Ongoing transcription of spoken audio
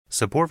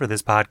Support for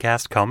this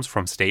podcast comes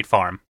from State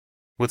Farm.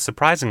 With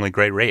surprisingly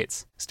great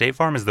rates, State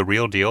Farm is the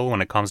real deal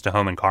when it comes to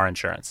home and car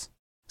insurance.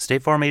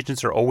 State Farm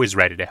agents are always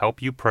ready to help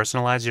you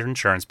personalize your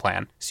insurance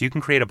plan so you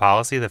can create a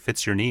policy that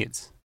fits your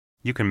needs.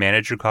 You can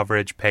manage your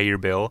coverage, pay your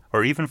bill,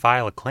 or even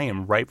file a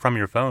claim right from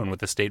your phone with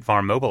the State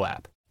Farm mobile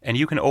app. And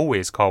you can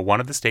always call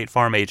one of the State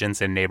Farm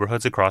agents in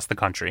neighborhoods across the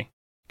country.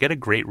 Get a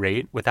great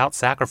rate without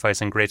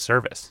sacrificing great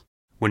service.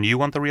 When you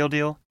want the real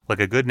deal, like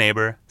a good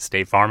neighbor,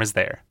 State Farm is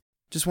there.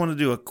 Just want to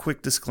do a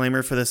quick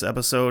disclaimer for this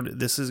episode.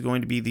 This is going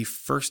to be the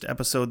first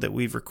episode that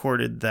we've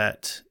recorded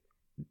that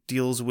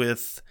deals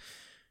with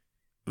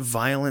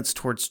violence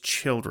towards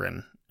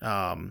children.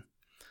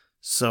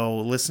 So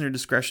listener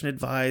discretion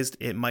advised.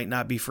 It might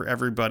not be for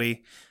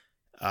everybody.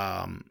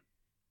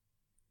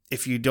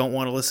 If you don't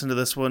want to listen to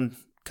this one,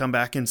 come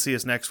back and see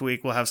us next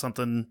week. We'll have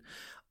something.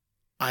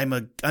 I'm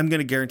going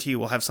to guarantee you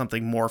we'll have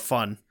something more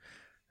fun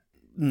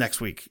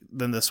next week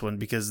than this one,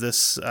 because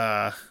this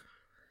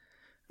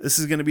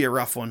is going to be a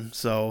rough one.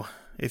 So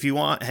if you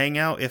want, hang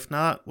out. If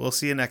not, we'll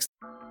see you next.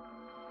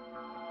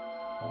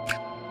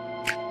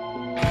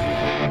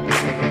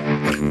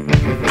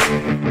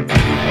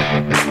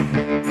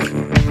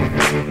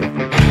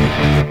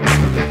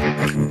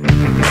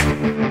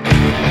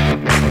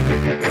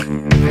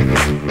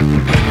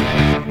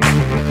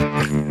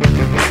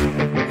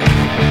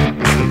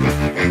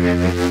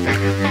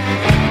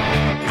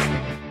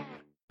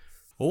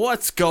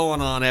 What's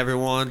going on,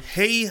 everyone?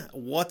 Hey,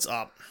 what's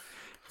up?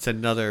 It's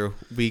another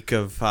week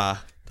of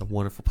the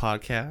wonderful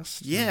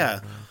podcast. Yeah.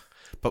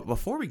 But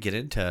before we get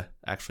into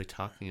actually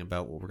talking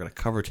about what we're going to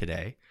cover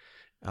today,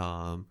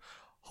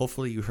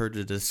 hopefully you heard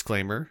the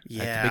disclaimer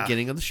at the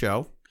beginning of the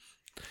show.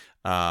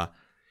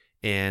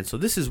 And so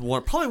this is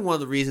probably one of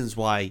the reasons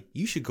why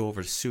you should go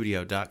over to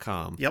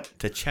Sudio.com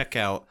to check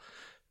out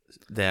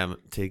them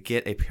to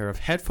get a pair of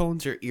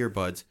headphones or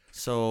earbuds.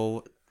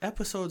 So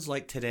episodes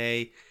like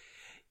today,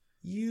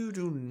 you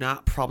do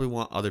not probably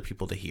want other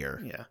people to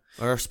hear. Yeah.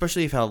 Or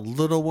especially if you have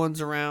little ones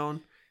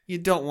around, you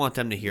don't want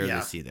them to hear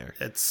this either.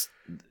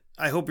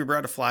 I hope you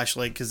brought a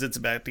flashlight because it's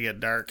about to get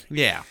dark.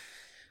 Yeah.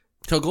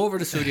 So go over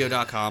to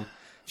Sudio.com,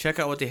 check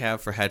out what they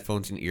have for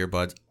headphones and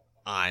earbuds.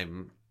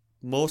 I'm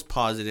most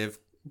positive,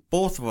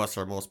 both of us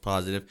are most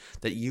positive,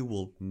 that you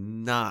will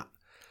not,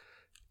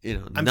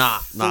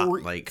 not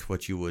like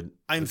what you would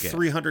I'm get.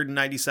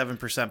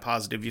 397%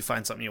 positive you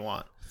find something you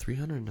want.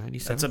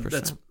 397%?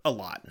 That's a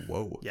lot.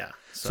 Whoa. Yeah.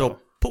 So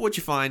put what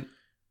you find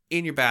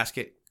in your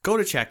basket, go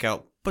to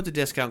checkout, put the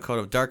discount code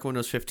of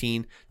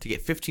DarkWindows15 to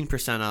get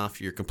 15% off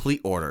your complete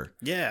order.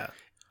 Yeah.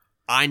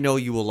 I know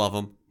you will love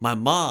them. My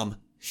mom,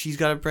 she's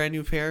got a brand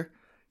new pair.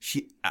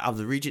 Of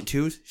the Regent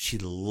 2s, she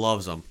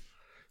loves them.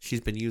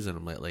 She's been using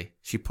them lately.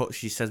 She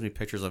sends me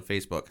pictures on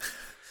Facebook.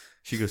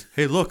 She goes,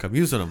 "Hey, look, I'm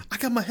using them. I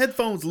got my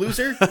headphones,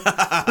 loser."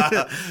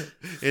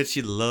 And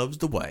she loves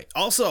the way.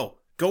 Also,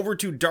 go over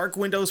to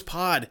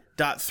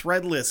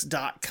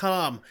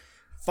darkwindowspod.threadless.com.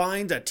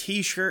 Find a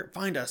t-shirt,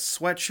 find a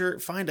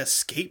sweatshirt, find a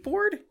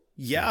skateboard.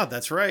 Yeah,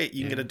 that's right.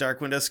 You can get a Dark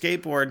Window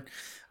skateboard.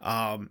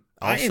 I'm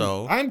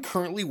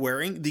currently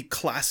wearing the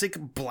classic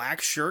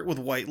black shirt with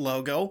white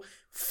logo.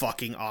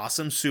 Fucking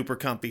awesome. Super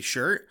comfy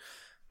shirt.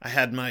 I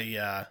had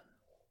my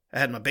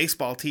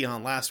baseball tee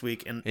on last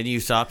week, and you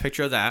saw a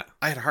picture of that.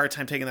 I had a hard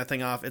time taking that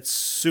thing off. It's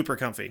super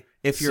comfy.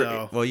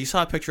 You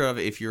saw a picture of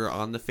it if you're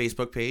on the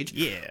Facebook page,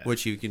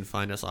 which you can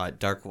find us at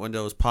Dark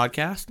Windows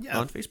Podcast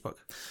on Facebook.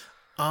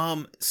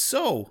 You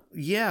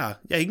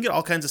can get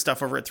all kinds of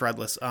stuff over at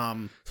Threadless.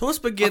 So let's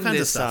begin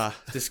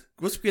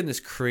let's begin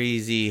this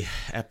crazy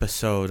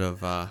episode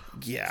of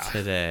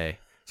today.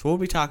 So what are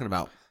we talking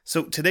about?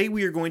 So today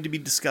we are going to be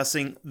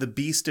discussing the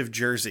Beast of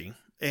Jersey.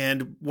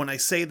 And when I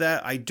say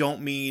that, I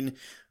don't mean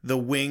the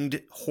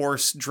winged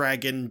horse,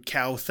 dragon,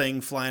 cow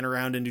thing flying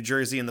around in New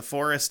Jersey in the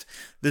forest.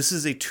 This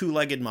is a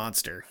two-legged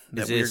monster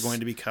that we are going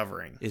to be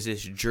covering. Is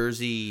this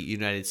Jersey,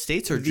 United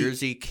States, or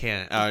Jersey,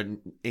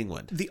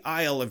 England? The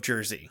Isle of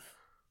Jersey.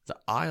 The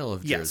Isle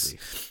of Jersey.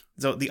 Yes.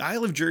 So the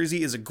Isle of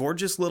Jersey is a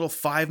gorgeous little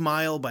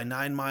 5-mile by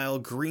 9-mile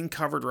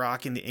green-covered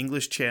rock in the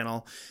English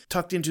Channel,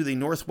 tucked into the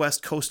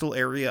northwest coastal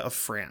area of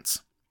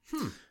France.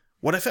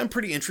 What I found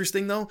pretty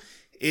interesting, though,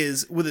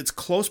 is with its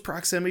close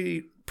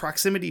proximity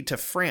to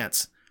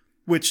France,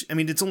 which, I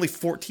mean, it's only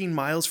 14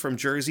 miles from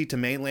Jersey to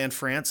mainland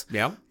France.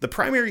 Yeah. The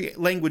primary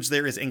language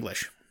there is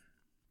English.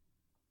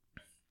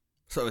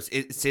 So is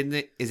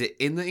it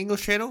in the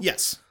English Channel?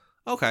 Yes.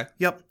 Okay.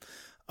 Yep.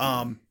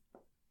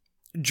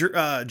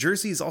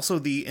 Jersey is also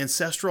the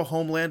ancestral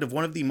homeland of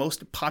one of the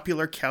most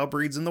popular cow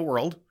breeds in the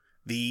world,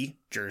 the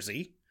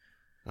Jersey.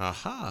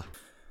 Aha.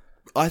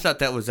 I thought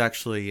that was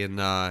actually in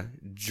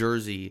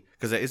Jersey,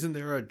 because isn't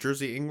there a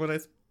Jersey,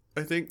 England?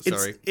 I think.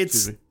 Sorry, it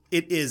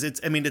is. It's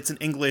an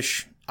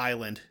English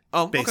island.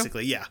 Oh,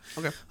 basically, okay. Yeah.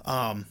 Okay.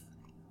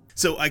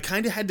 So I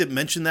kind of had to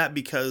mention that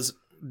because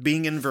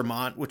being in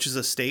Vermont, which is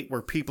a state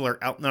where people are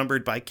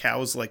outnumbered by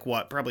cows, like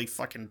probably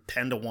fucking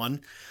 10-1.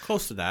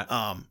 Close to that.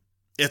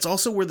 It's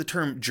also where the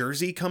term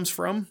Jersey comes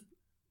from,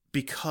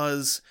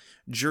 because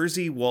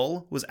Jersey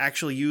wool was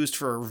actually used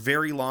for a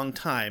very long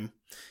time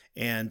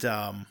And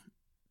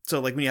so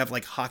like when you have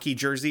like hockey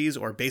jerseys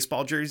or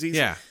baseball jerseys.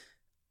 Yeah.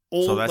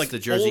 Old, so that's like the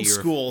jersey old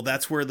school.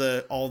 That's where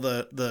all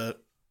the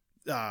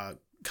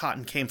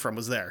cotton came from,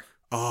 was there.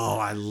 Oh,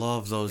 I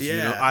love those.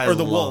 Yeah. Or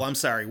the wool. I'm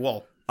sorry,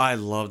 wool. I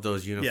love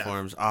those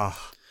uniforms. Yeah.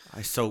 Oh,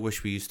 I so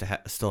wish we used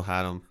to still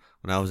had them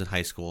when I was in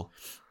high school.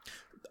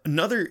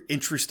 Another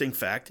interesting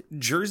fact,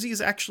 Jersey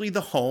is actually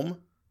the home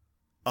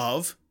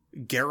of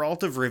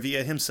Geralt of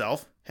Rivia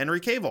himself.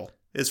 Henry Cavill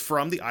is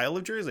from the Isle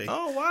of Jersey.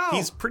 Oh, wow.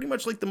 He's pretty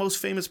much like the most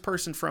famous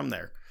person from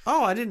there.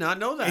 Oh, I did not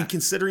know that. And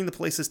considering the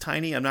place is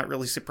tiny, I'm not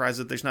really surprised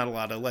that there's not a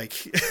lot of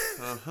like,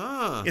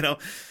 you know,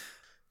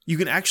 you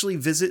can actually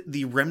visit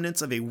the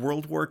remnants of a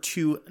World War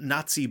II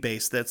Nazi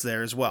base that's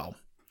there as well.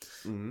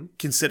 Mm-hmm.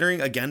 Considering,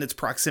 again, its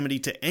proximity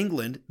to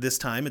England, this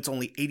time it's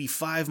only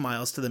 85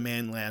 miles to the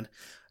mainland.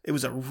 It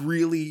was a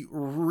really,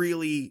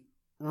 really,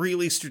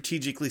 really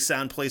strategically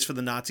sound place for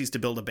the Nazis to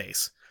build a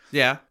base.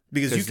 Yeah,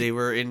 because they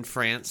were in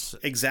France.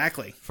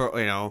 Exactly. For,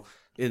 you know,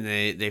 and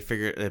they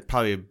figured it's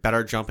probably a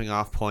better jumping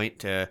off point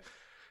to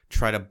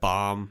try to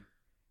bomb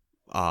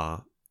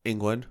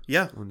England.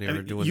 Yeah. When they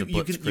were doing the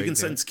Blitzkrieg. You can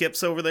send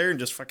skips over there and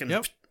just fucking...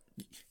 Yep.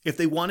 If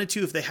they wanted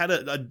to, if they had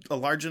a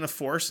large enough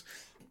force,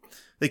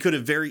 they could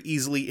have very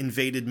easily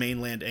invaded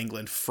mainland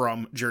England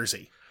from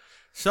Jersey.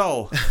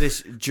 So,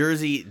 this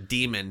Jersey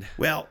demon.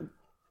 Well...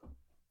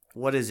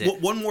 What is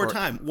it? One more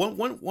time.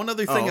 One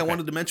other thing I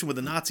wanted to mention with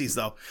the Nazis,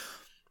 though.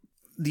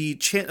 The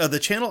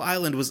Channel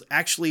Island was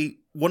actually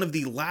one of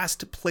the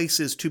last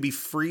places to be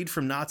freed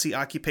from Nazi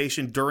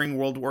occupation during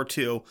World War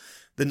II.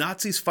 The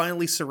Nazis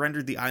finally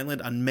surrendered the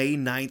island on May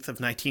 9th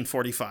of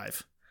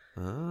 1945.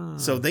 Oh.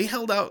 So they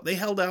held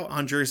out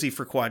on Jersey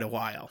for quite a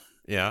while.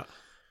 Yeah.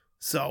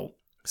 So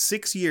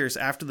 6 years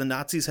after the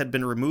Nazis had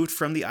been removed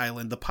from the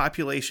island, the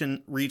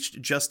population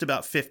reached just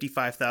about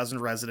 55,000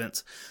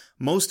 residents,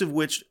 most of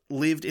which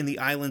lived in the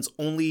island's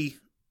only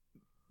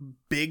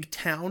big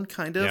town,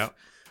 kind of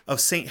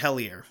St.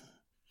 Helier.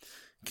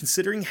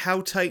 Considering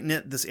how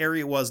tight-knit this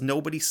area was,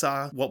 nobody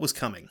saw what was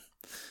coming.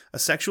 A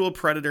sexual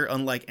predator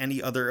unlike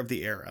any other of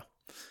the era.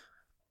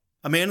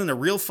 A man in a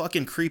real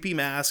fucking creepy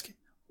mask,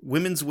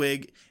 women's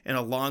wig, and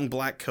a long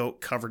black coat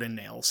covered in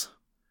nails.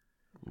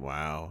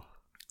 Wow.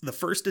 The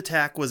first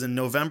attack was in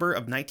November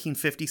of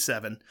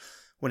 1957,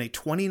 when a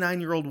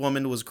 29-year-old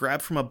woman was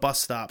grabbed from a bus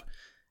stop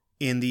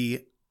in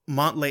the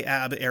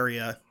Mont-les-Abbes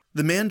area.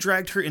 The man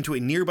dragged her into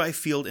a nearby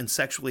field and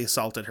sexually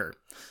assaulted her.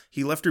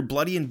 He left her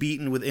bloody and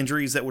beaten with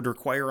injuries that would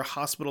require a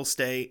hospital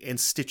stay and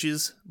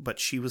stitches, but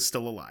she was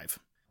still alive.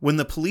 When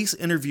the police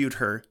interviewed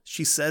her,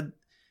 she said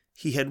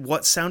he had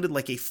what sounded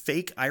like a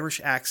fake Irish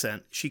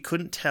accent. She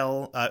couldn't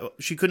tell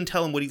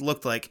him what he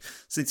looked like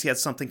since he had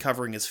something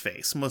covering his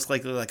face, most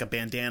likely like a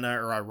bandana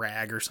or a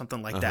rag or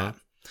something like that.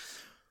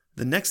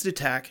 The next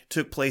attack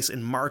took place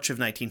in March of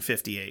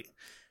 1958.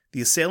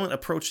 The assailant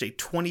approached a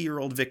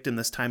 20-year-old victim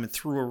this time and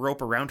threw a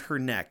rope around her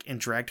neck and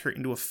dragged her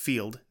into a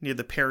field near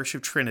the parish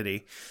of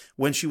Trinity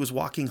when she was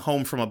walking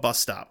home from a bus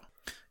stop.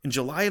 In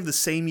July of the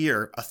same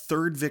year, a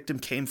third victim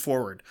came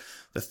forward.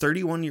 The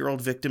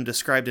 31-year-old victim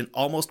described an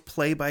almost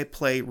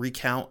play-by-play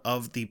recount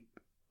of the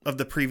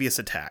previous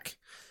attack.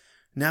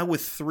 Now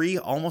with 3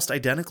 almost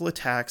identical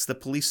attacks, the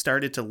police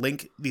started to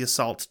link the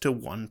assaults to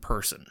one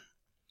person.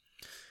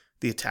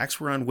 The attacks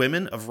were on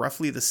women of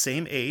roughly the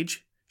same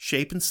age,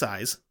 shape, and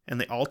size, and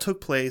they all took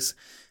place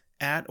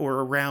at or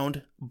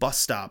around bus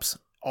stops,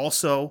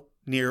 also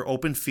near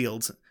open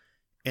fields,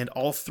 and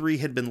all 3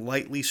 had been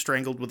lightly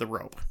strangled with a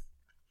rope.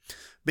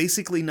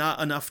 Basically not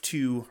enough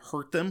to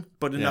hurt them,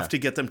 but enough to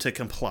get them to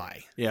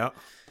comply. Yeah.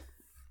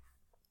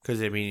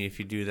 Because, I mean, if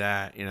you do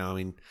that, you know, I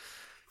mean,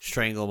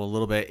 strangle them a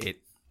little bit,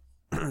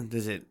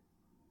 did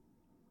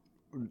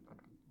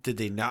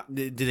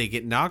they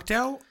get knocked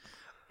out?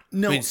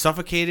 No. I mean,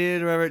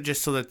 suffocated or whatever,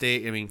 just so that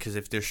because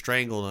if they're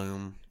strangling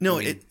them. No,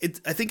 I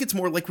think it's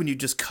more like when you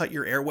just cut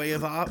your airway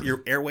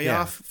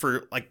off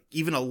for like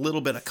even a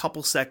little bit, a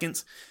couple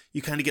seconds,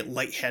 you kind of get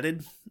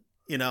lightheaded,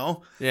 you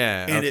know?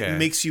 Yeah. And it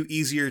makes you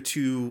easier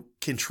to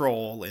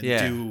control and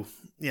do,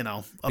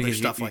 other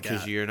stuff like that.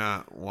 Because you're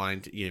not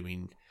wanting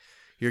to,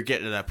 you're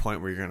getting to that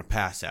point where you're going to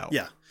pass out.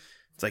 Yeah.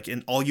 It's like,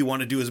 and all you want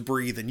to do is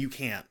breathe and you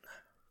can't.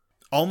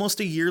 Almost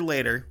a year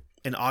later,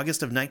 in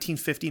August of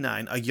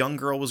 1959, a young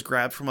girl was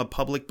grabbed from a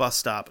public bus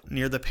stop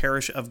near the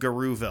parish of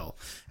Garouville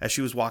as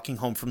she was walking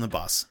home from the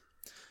bus.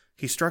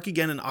 He struck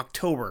again in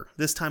October.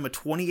 This time, a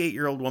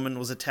 28-year-old woman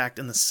was attacked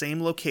in the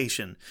same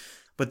location,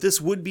 but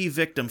this would-be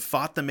victim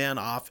fought the man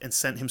off and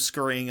sent him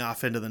scurrying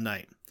off into the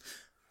night.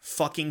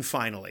 Fucking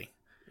finally.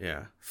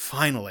 Yeah.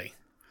 Finally.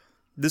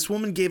 This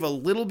woman gave a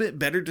little bit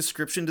better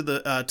description to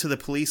the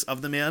police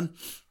of the man.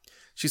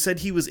 She said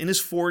he was in his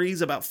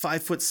 40s, about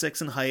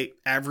 5'6" in height,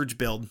 average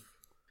build.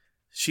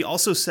 She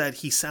also said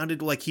he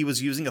sounded like he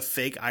was using a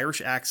fake Irish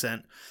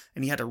accent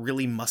and he had a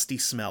really musty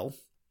smell.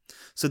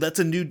 So that's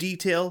a new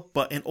detail,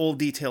 but an old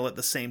detail at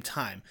the same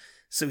time.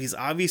 So he's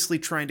obviously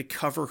trying to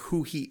cover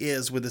who he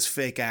is with his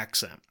fake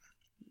accent.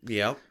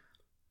 Yep.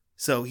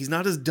 So he's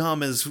not as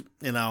dumb as,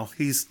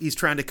 he's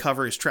trying to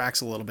cover his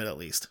tracks a little bit at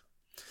least.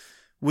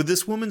 With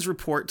this woman's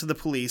report to the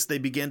police, they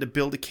began to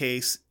build a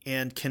case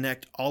and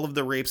connect all of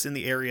the rapes in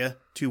the area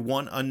to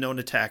one unknown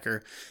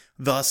attacker.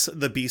 Thus,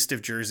 the Beast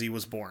of Jersey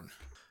was born.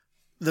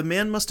 The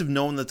man must have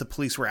known that the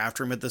police were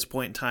after him at this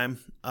point in time.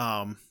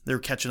 They were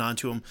catching on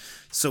to him.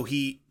 So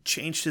he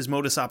changed his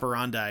modus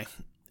operandi.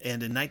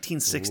 And in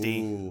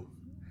 1960... Ooh,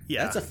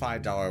 yeah, that's a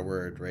 $5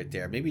 word right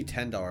there. Maybe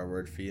 $10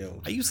 word for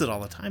you. I use it all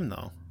the time,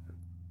 though.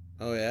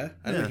 Oh, yeah?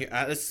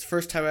 That's the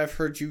first time I've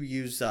heard you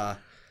use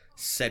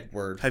said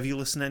word. Have you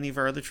listened to any of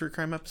our other true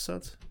crime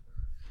episodes?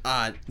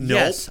 Nope.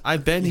 Yes,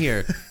 I've been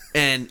here.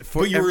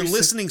 But you were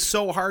listening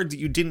so hard that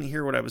you didn't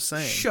hear what I was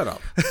saying. Shut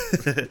up.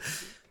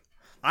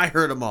 I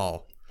heard them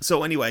all.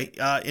 So anyway,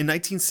 in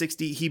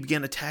 1960, he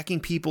began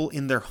attacking people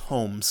in their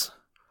homes,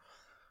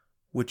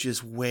 which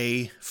is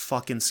way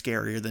fucking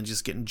scarier than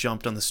just getting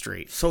jumped on the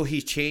street. So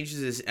he changes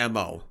his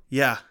MO.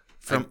 Yeah.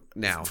 From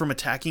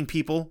attacking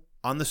people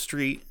on the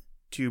street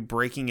to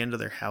breaking into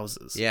their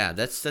houses. Yeah,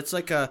 that's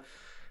like a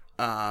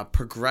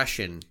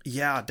progression.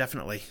 Yeah,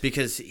 definitely.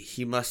 Because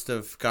he must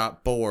have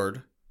got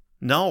bored.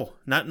 No,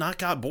 not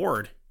got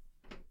bored.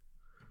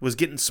 Was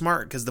getting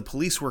smart because the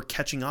police were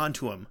catching on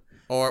to him.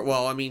 Or,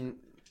 well, I mean,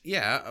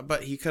 yeah,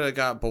 but he could have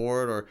got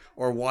bored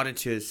or wanted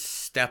to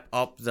step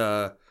up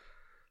the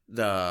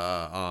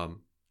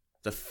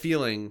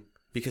feeling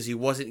because he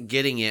wasn't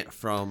getting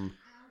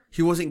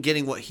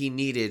what he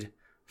needed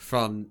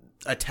from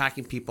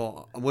attacking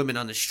women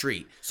on the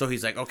street. So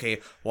he's like, okay,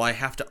 well, I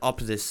have to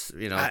up this,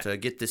 to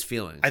get this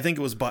feeling. I think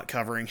it was butt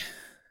covering.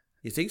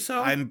 You think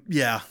so?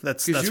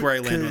 That's where I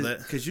land with it.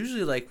 Because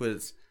usually, like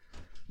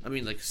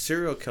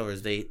serial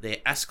killers, they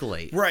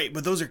escalate. Right,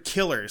 but those are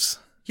killers.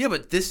 Yeah,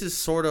 but this is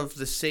sort of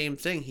the same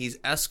thing. He's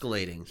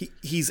escalating.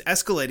 He's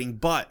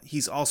escalating, but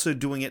he's also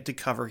doing it to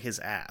cover his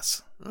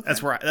ass. Okay.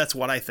 That's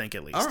what I think,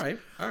 at least. All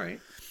right.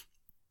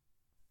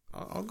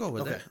 I'll go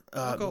with that.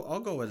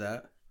 I'll go with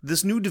that.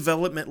 This new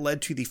development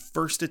led to the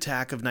first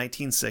attack of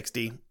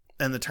 1960,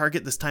 and the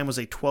target this time was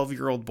a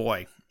 12-year-old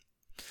boy.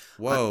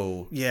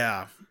 Whoa.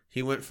 Yeah.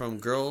 He went from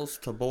girls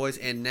to boys,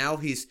 and now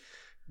he's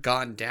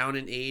gone down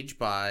in age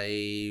by,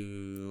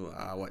 8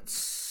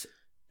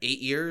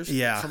 years?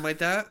 Yeah. Something like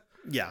that?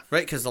 Yeah.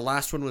 Right, because the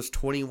last one was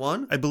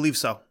 21? I believe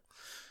so.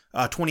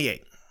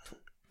 28.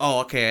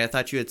 Oh, okay. I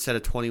thought you had said a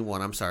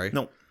 21. I'm sorry.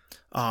 No.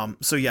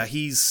 So yeah,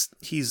 he's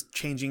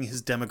changing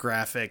his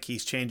demographic.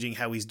 He's changing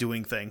how he's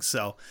doing things.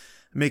 So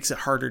it makes it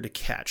harder to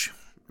catch.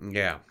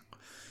 Yeah.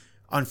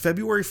 On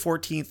February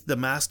 14th, the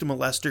masked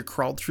molester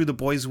crawled through the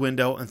boy's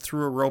window and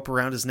threw a rope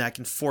around his neck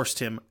and forced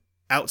him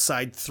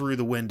outside through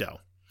the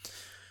window.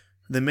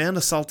 The man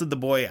assaulted the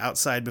boy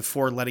outside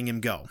before letting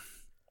him go.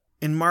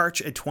 In March,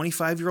 a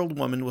 25-year-old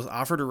woman was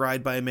offered a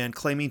ride by a man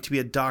claiming to be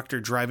a doctor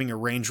driving a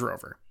Range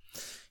Rover.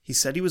 He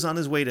said he was on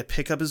his way to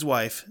pick up his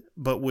wife,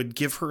 but would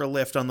give her a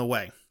lift on the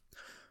way.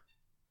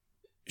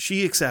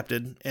 She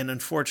accepted, and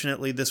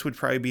unfortunately, this would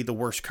probably be the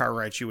worst car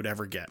ride she would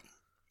ever get.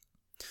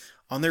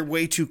 On their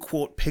way to,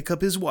 quote, pick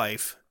up his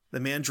wife, the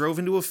man drove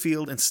into a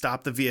field and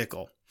stopped the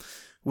vehicle.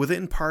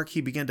 Within park, he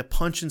began to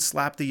punch and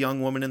slap the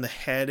young woman in the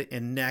head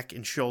and neck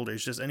and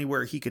shoulders, just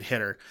anywhere he could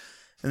hit her.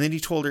 And then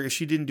he told her if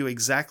she didn't do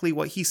exactly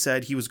what he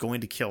said, he was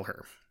going to kill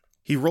her.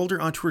 He rolled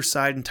her onto her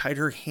side and tied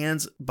her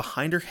hands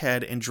behind her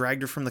head and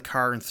dragged her from the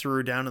car and threw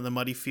her down in the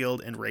muddy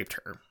field and raped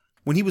her.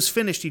 When he was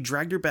finished, he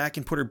dragged her back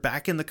and put her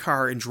back in the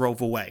car and drove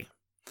away.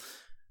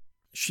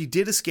 She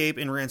did escape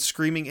and ran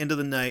screaming into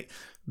the night,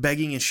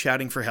 begging and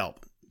shouting for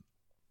help.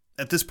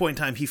 At this point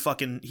in time,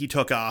 he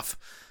took off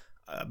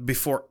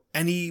before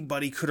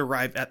anybody could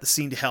arrive at the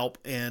scene to help,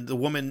 and the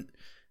woman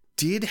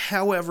did,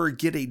 however,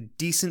 get a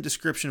decent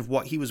description of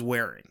what he was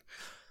wearing.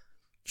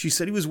 She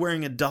said he was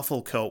wearing a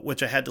duffel coat,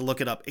 which I had to look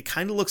it up. It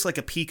kind of looks like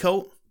a pea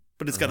coat,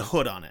 but it's got a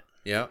hood on it.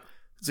 Yeah.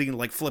 So you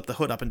can flip the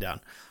hood up and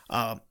down.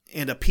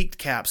 And a peaked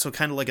cap, so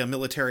kind of like a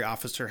military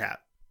officer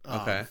hat.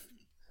 Okay.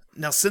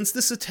 Now, since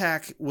this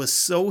attack was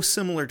so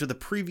similar to the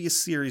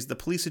previous series, the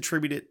police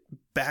attribute it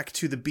back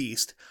to the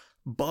Beast,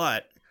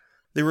 but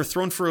they were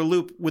thrown for a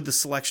loop with the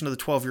selection of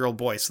the 12-year-old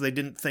boy, so they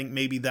didn't think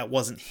maybe that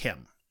wasn't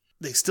him.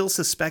 They still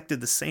suspected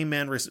the same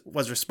man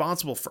was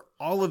responsible for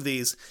all of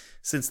these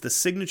since the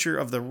signature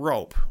of the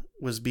rope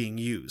was being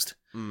used.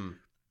 Mm.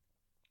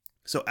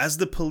 So as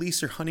the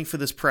police are hunting for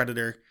this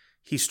predator,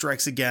 he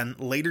strikes again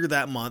later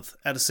that month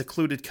at a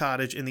secluded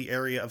cottage in the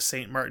area of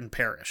St. Martin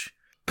Parish.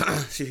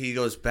 So he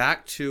goes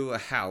back to a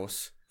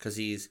house because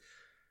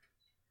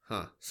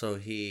so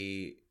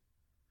he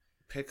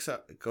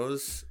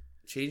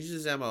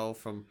changes his MO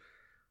from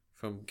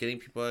getting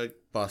people at a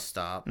bus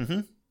stop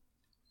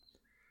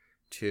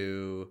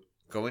to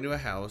going to a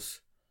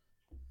house.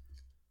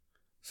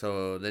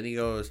 So then he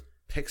goes,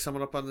 pick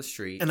someone up on the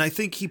street. And I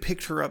think he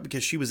picked her up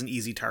because she was an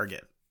easy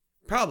target.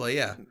 Probably,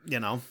 yeah.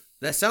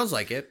 That sounds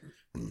like it.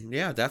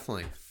 Yeah,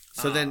 definitely.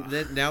 So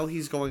then now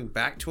he's going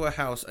back to a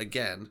house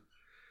again.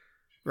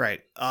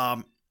 Right.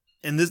 And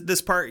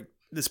this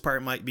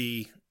part might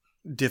be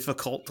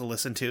difficult to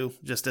listen to,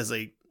 just as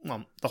the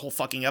whole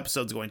fucking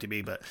episode's going to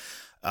be, but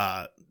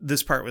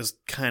this part was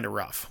kind of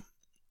rough.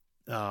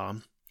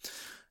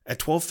 At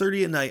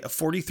 12:30 at night, a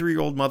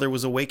 43-year-old mother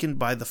was awakened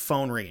by the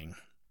phone ringing.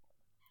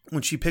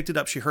 When she picked it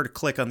up, she heard a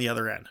click on the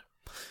other end.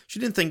 She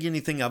didn't think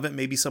anything of it.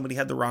 Maybe somebody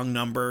had the wrong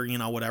number,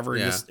 whatever.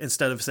 Yeah. Just,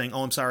 instead of saying,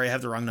 "Oh, I'm sorry, I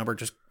have the wrong number,"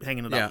 just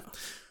hanging it up.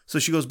 So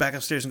she goes back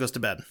upstairs and goes to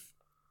bed.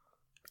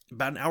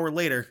 About an hour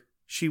later,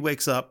 she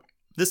wakes up.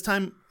 This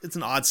time, it's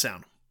an odd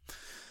sound.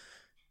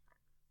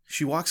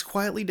 She walks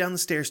quietly down the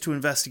stairs to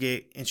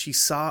investigate, and she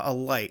saw a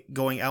light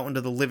going out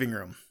into the living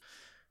room.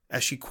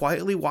 As she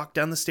quietly walked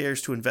down the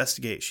stairs to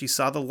investigate, she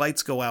saw the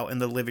lights go out in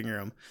the living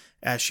room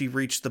as she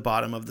reached the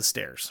bottom of the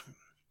stairs.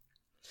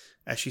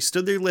 As she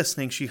stood there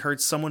listening, she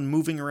heard someone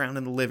moving around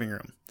in the living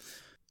room.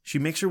 She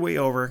makes her way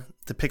over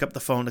to pick up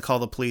the phone to call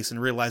the police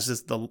and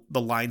realizes the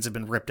lines have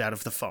been ripped out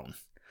of the phone.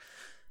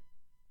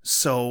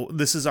 So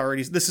this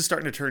is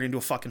starting to turn into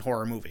a fucking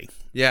horror movie.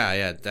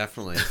 Yeah,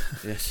 definitely.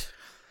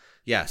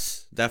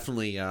 Yes,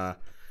 definitely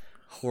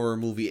horror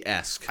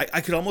movie-esque.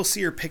 I could almost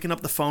see her picking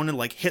up the phone and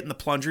like hitting the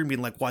plunger and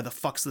being like, "Why the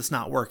fuck's this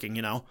not working?"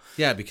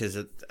 Yeah, because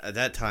at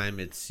that time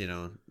it's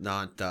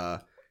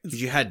not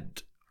you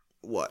had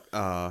what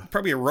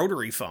probably a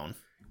rotary phone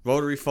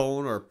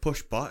or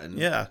push button.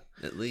 Yeah,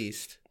 at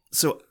least.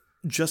 So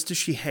just as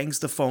she hangs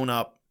the phone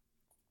up,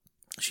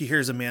 she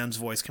hears a man's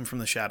voice come from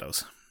the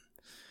shadows.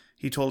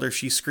 He told her if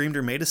she screamed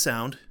or made a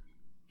sound,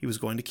 he was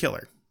going to kill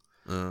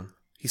her.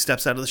 He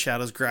steps out of the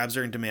shadows, grabs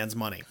her, and demands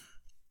money.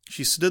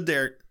 She stood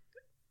there,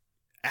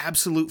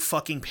 absolute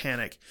fucking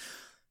panic,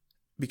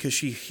 because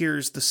she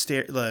hears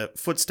the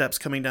footsteps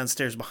coming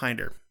downstairs behind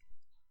her.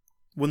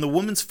 When the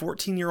woman's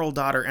 14-year-old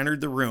daughter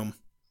entered the room,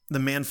 the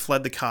man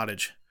fled the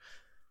cottage.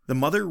 The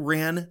mother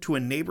ran to a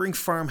neighboring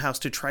farmhouse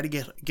to try to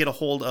get a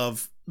hold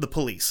of the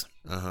police.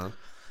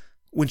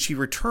 When she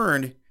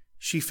returned,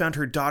 she found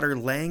her daughter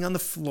laying on the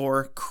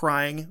floor,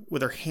 crying,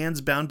 with her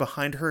hands bound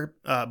behind her,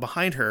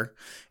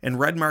 and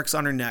red marks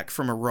on her neck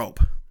from a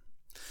rope.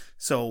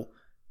 So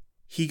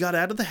he got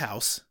out of the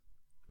house.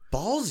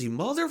 Ballsy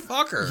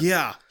motherfucker.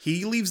 Yeah,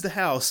 he leaves the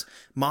house.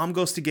 Mom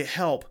goes to get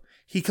help.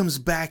 He comes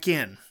back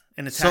in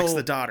and attacks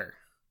the daughter.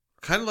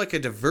 Kind of like a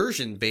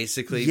diversion,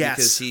 basically. Yes.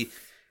 Because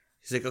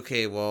he's like,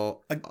 okay,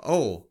 well,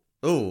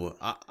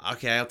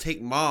 okay, I'll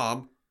take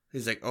Mom.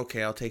 He's like,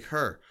 okay, I'll take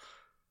her.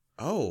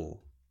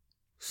 Oh.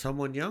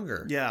 Someone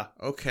younger. Yeah.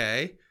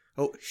 Okay.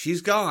 Oh,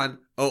 she's gone.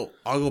 Oh,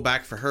 I'll go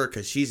back for her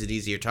because she's an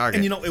easier target.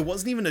 And it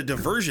wasn't even a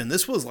diversion.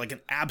 This was like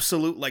an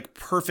absolute, like,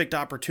 perfect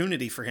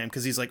opportunity for him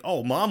because he's like,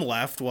 oh, Mom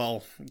left.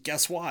 Well,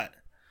 guess what?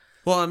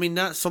 Well, I mean,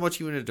 not so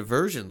much even a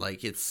diversion.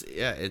 Like, it's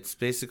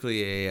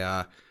basically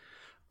a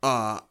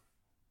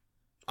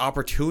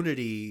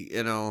opportunity,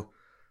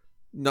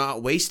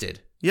 not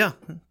wasted. Yeah,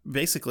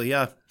 basically,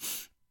 yeah.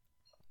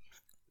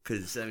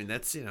 Because, I mean,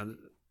 that's,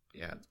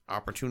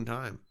 opportune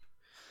time.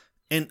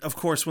 And, of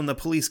course, when the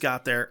police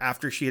got there,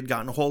 after she had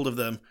gotten a hold of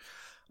them,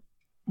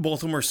 both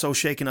of them were so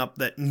shaken up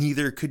that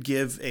neither could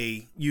give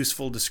a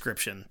useful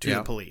description to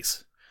the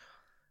police.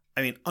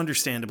 I mean,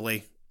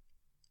 understandably.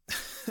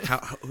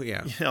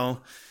 Yeah.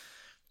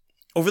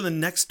 Over the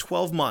next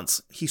 12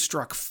 months, he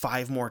struck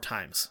 5 more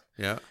times.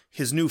 Yeah.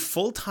 His new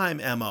full-time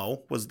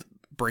MO was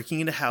breaking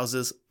into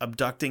houses,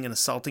 abducting and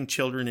assaulting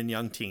children and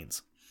young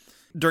teens.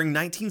 During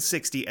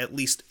 1960, at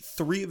least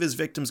 3 of his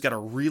victims got a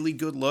really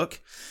good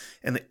look,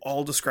 and they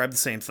all described the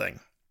same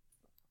thing.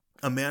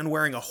 A man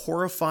wearing a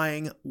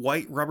horrifying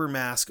white rubber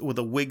mask with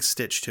a wig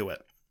stitched to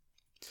it.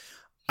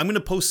 I'm going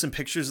to post some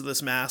pictures of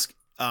this mask,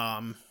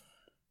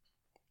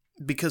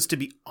 because to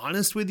be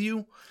honest with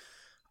you,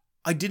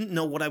 I didn't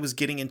know what I was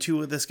getting into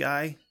with this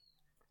guy,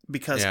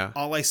 because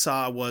all I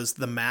saw was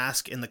the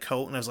mask and the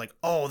coat, and I was like,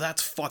 oh,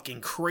 that's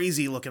fucking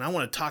crazy looking. I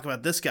want to talk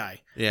about this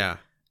guy. Yeah.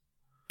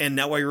 And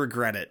now I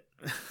regret it.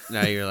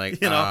 Now you're like,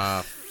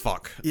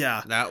 fuck.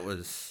 Yeah. That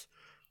was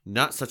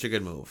not such a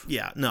good move.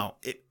 Yeah, no.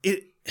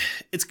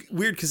 It's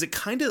weird because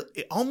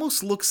it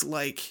almost looks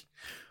like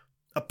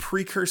a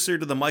precursor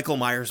to the Michael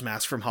Myers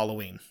mask from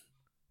Halloween,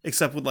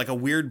 except with like a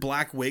weird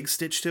black wig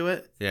stitched to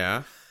it.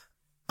 Yeah.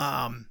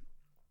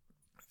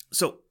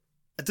 So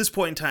at this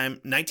point in time,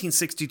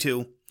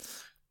 1962,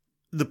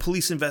 the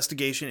police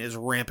investigation is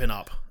ramping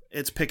up.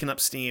 It's picking up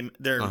steam.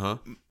 And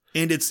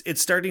it's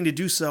starting to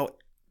do so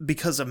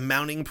because of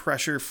mounting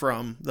pressure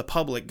from the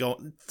public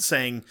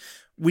saying,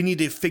 we need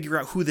to figure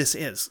out who this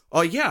is.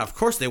 Oh, yeah, of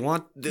course. They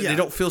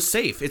don't feel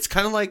safe. It's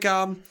kind of like,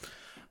 what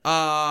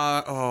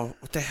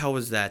the hell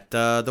was that?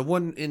 The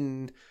one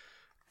in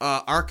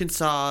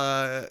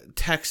Arkansas,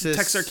 Texas.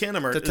 Texarkana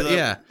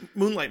murder.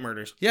 Moonlight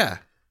murders. Yeah.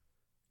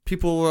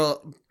 People were,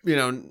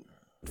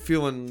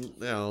 feeling,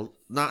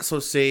 not so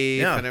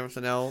safe and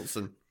everything else,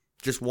 and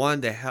just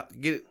wanted to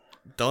get it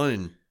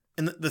done.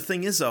 And the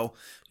thing is, though,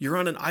 you're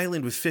on an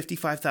island with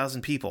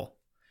 55,000 people.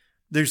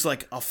 There's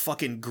like a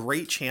fucking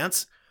great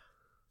chance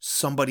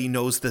somebody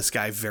knows this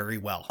guy very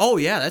well. Oh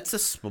yeah, that's a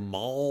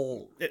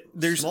small.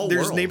 There's world.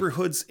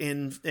 Neighborhoods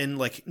in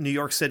like New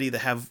York City that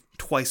have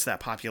twice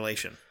that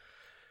population.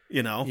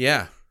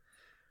 Yeah.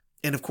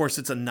 And of course,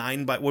 it's a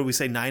 9 by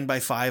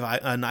 5,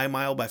 a 9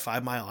 mile by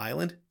 5 mile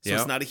island. So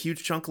It's not a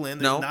huge chunk of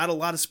land. There's not a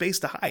lot of space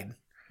to hide.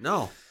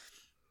 No,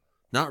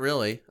 not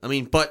really. I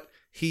mean, but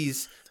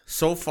he's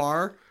so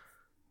far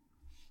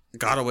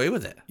got away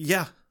with it.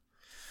 Yeah.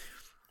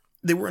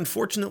 They were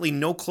unfortunately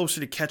no closer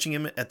to catching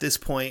him at this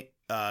point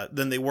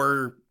than they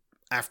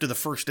after the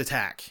first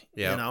attack.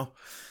 Yep. You know,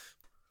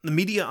 the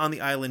media on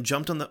the island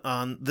jumped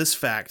on this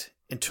fact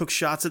and took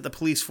shots at the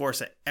police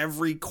force at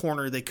every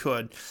corner they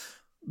could,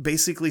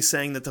 basically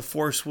saying that the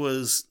force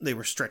they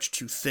were stretched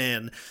too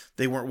thin.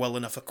 They weren't well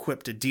enough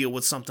equipped to deal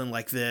with something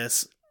like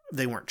this.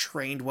 They weren't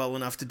trained well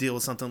enough to deal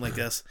with something like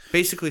this.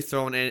 Basically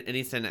throwing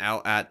anything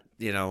out at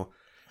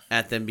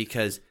them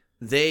because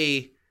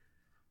they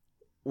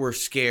were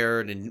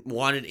scared and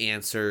wanted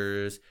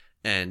answers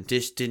and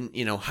just didn't,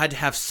 had to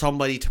have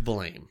somebody to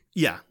blame.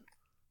 Yeah.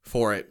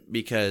 For it,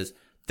 because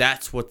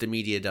that's what the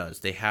media does.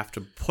 They have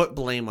to put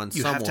blame on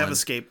someone. You have to have a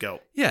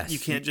scapegoat. Yes. You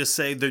can't just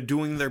say they're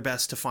doing their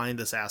best to find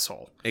this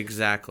asshole.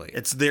 Exactly.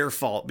 It's their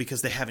fault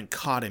because they haven't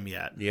caught him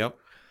yet. Yep.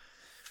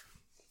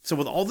 So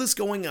with all this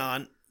going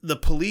on, the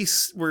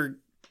police were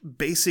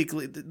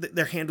basically,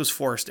 their hand was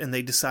forced and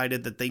they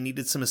decided that they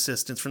needed some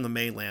assistance from the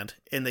mainland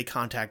and they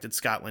contacted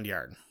Scotland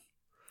Yard.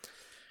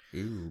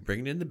 Ooh,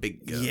 bringing in the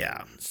big guns.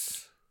 Yeah.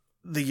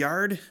 The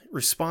Yard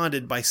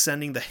responded by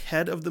sending the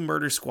head of the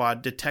murder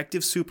squad,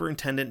 Detective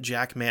Superintendent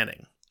Jack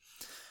Manning.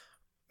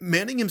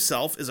 Manning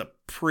himself is a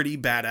pretty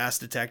badass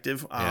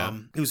detective.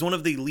 He was one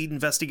of the lead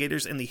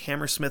investigators in the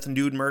Hammersmith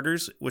nude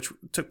murders, which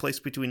took place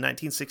between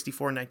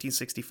 1964 and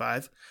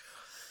 1965.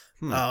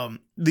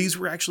 These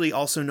were actually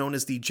also known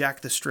as the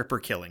Jack the Stripper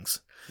killings.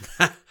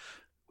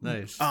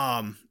 Nice.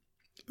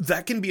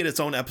 That can be in its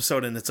own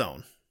episode in its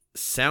own.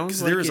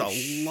 Sounds like there's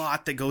a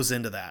lot that goes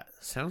into that.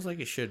 Sounds like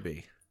it should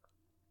be.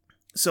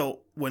 So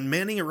when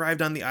Manning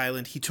arrived on the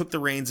island, he took the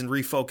reins and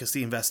refocused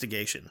the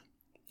investigation.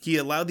 He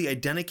allowed the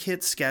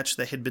identikit sketch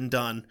that had been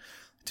done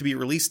to be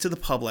released to the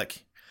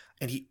public,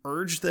 and he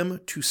urged them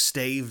to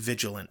stay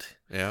vigilant.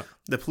 Yeah.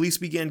 The police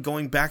began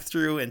going back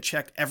through and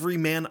checked every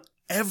man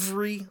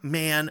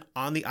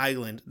on the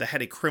island that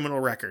had a criminal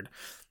record,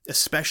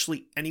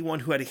 especially anyone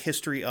who had a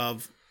history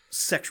of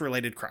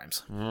sex-related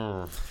crimes.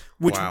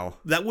 Wow.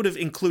 That would have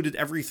included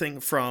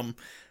everything from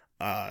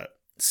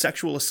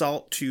sexual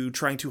assault to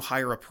trying to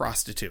hire a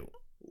prostitute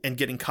and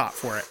getting caught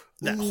for it.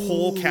 That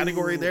whole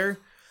category there.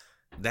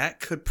 That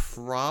could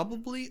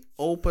probably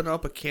open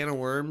up a can of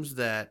worms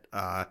that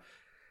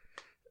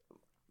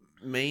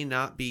may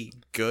not be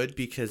good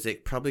because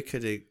it probably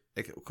could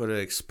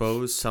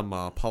expose some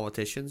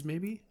politicians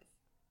maybe.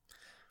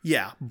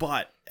 Yeah,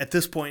 but at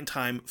this point in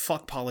time,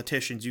 fuck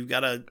politicians. You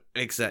got a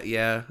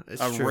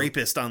true.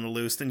 Rapist on the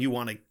loose, then you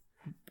want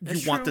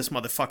this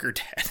motherfucker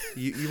dead.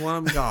 you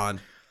want him gone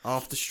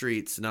off the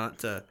streets, not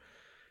to,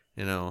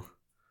 to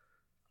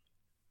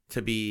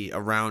be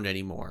around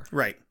anymore.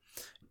 Right.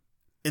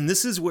 And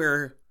this is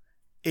where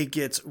it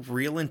gets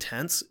real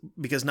intense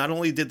because not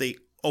only did they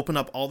open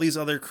up all these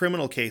other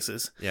criminal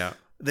cases,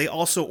 they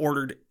also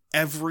ordered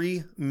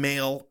every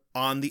male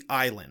on the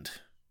island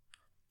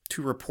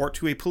to report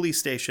to a police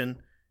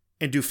station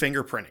and do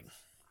fingerprinting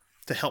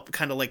to help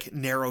kind of like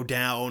narrow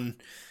down,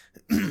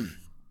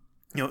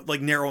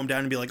 narrow them down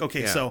and be like,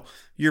 okay, so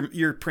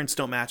your prints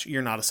don't match.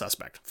 You're not a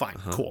suspect. Fine.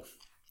 Cool.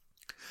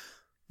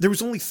 There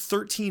was only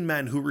 13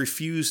 men who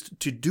refused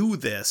to do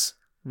this,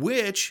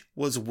 which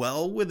was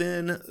well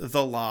within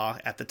the law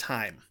at the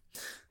time.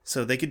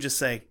 So they could just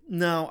say,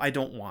 no, I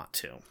don't want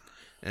to.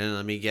 And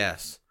let me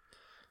guess.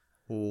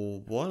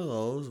 One of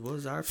those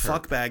was our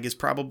fuckbag is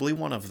probably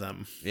one of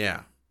them.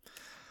 Yeah.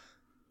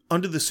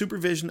 Under the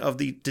supervision of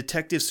the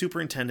detective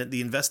superintendent,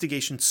 the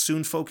investigation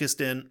soon focused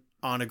in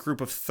on a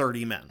group of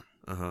 30 men.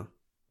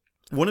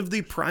 One of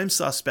the prime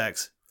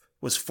suspects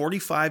was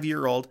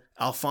 45-year-old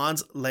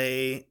Alphonse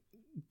Le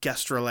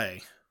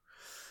Gastrellet.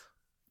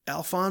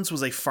 Alphonse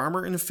was a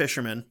farmer and a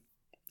fisherman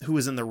who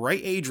was in the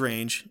right age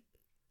range,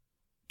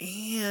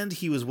 and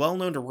he was well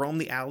known to roam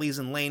the alleys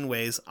and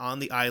laneways on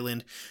the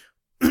island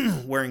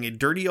wearing a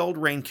dirty old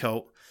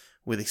raincoat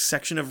with a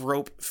section of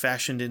rope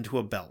fashioned into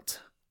a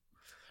belt.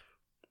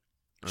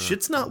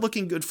 Shit's not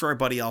looking good for our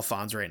buddy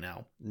Alphonse right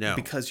now. No.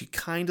 Because you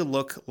kind of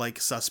look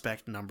like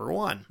suspect number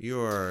one.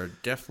 You're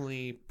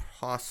definitely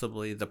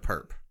possibly the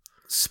perp.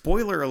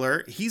 Spoiler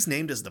alert, he's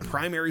named as the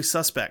primary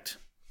suspect.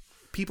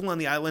 People on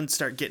the island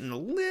start getting a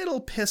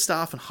little pissed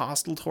off and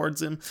hostile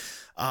towards him.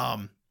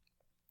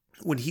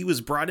 When he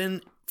was brought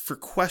in for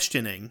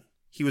questioning,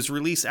 he was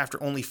released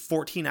after only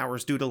 14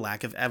 hours due to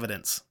lack of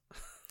evidence.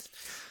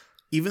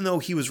 Even though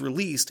he was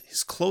released,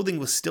 his clothing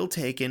was still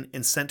taken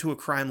and sent to a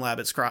crime lab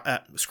at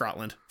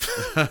Scotland.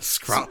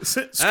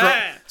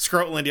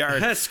 Scotland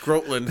Yard.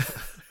 Scotland.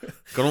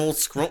 Good old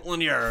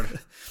Scotland Yard.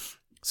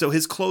 So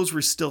his clothes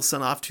were still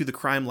sent off to the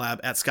crime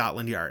lab at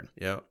Scotland Yard.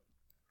 Yep.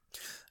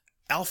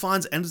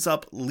 Alphonse ends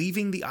up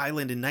leaving the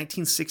island in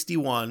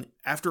 1961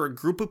 after a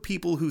group of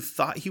people who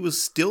thought he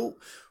was still,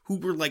 who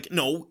were like,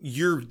 no,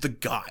 you're the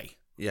guy.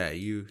 Yeah,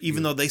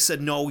 Even though they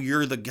said, no,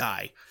 you're the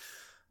guy.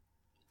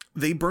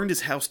 They burned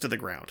his house to the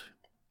ground.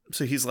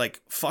 So he's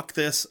like, fuck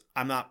this.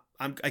 I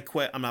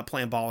quit. I'm not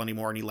playing ball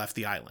anymore. And he left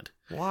the island.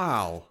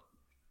 Wow.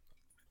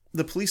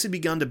 The police had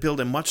begun to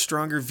build a much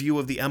stronger view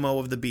of the MO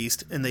of the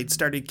beast, and they'd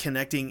started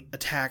connecting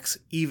attacks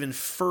even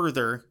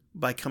further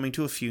by coming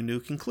to a few new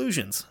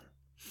conclusions.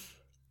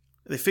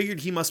 They figured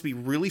he must be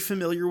really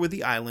familiar with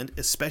the island,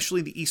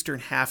 especially the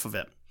eastern half of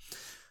it.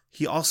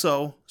 He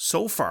also,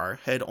 so far,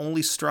 had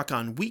only struck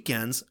on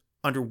weekends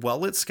under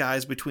well-lit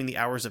skies between the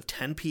hours of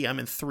 10 p.m.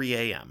 and 3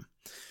 a.m.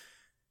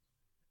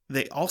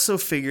 They also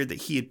figured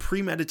that he had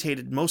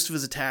premeditated most of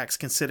his attacks,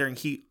 considering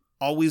he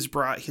always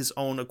brought his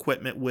own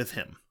equipment with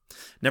him.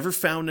 Never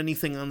found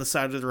anything on the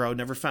side of the road,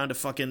 never found a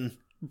fucking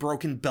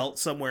broken belt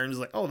somewhere and was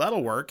like, oh,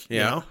 that'll work, you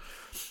know?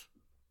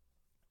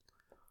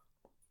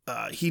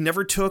 He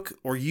never took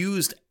or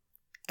used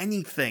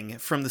anything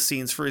from the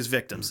scenes for his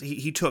victims.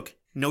 He took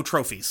no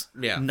trophies,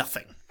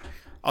 nothing,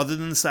 other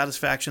than the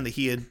satisfaction that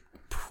he had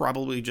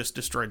probably just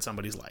destroyed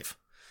somebody's life.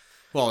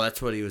 Well,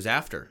 that's what he was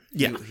after.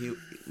 Yeah. He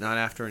not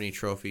after any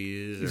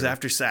trophies. He was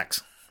after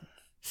sex.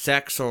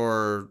 Sex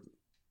or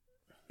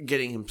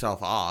getting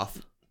himself off.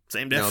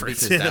 Same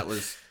difference. Because that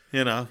was...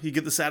 You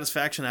get the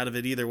satisfaction out of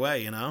it either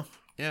way,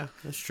 Yeah,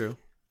 that's true.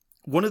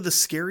 One of the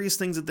scariest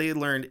things that they had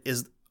learned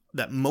is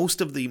that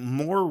most of the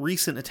more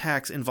recent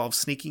attacks involve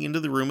sneaking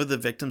into the room of the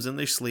victims in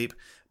their sleep,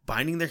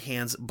 binding their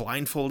hands,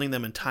 blindfolding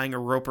them, and tying a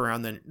rope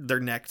around their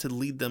neck to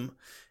lead them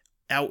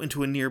out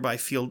into a nearby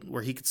field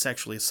where he could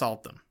sexually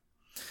assault them.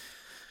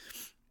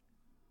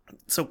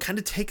 So kind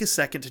of take a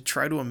second to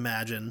try to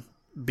imagine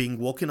being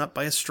woken up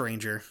by a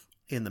stranger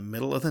in the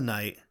middle of the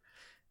night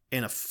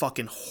in a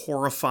fucking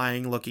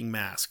horrifying looking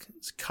mask.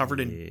 It's covered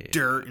in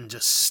dirt and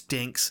just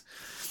stinks.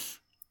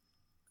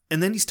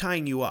 And then he's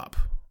tying you up.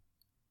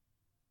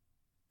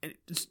 And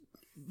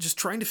just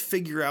trying to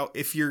figure out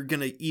if you're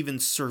going to even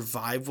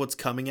survive what's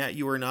coming at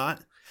you or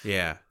not.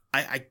 Yeah.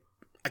 I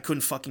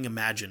couldn't fucking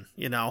imagine,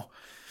 No,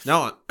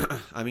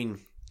 I mean,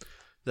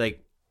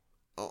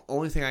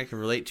 only thing I can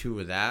relate to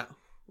with that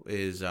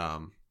is,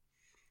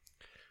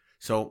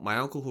 so my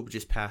uncle who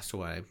just passed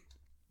away,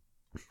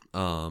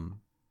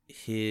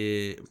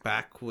 he,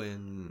 back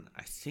when,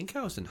 I think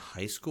I was in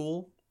high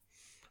school,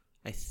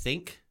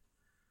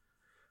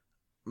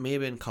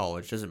 maybe in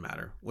college, doesn't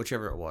matter,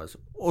 whichever it was,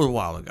 or a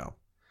while ago,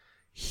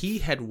 he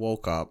had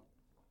woke up,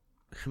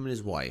 him and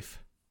his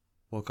wife,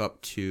 woke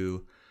up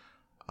to,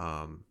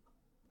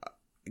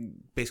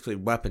 basically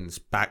weapons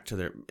back to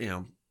their,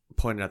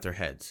 pointed at their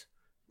heads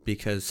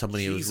because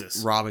somebody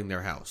was robbing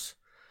their house.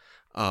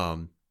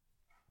 And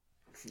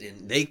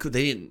they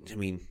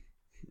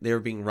were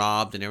being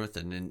robbed and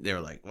everything, and they were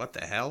like, what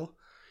the hell?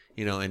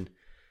 And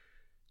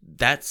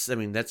that's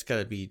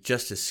gotta be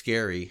just as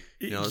scary.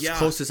 As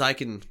close as I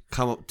can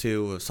come up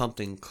to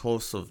something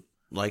close of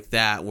like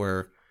that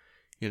where,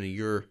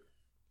 your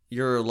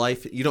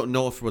life, you don't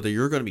know whether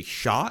you're going to be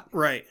shot.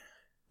 Right.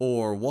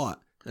 Or what.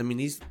 I mean,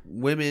 these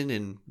women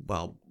and,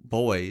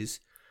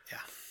 boys,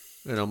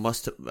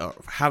 must have,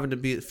 having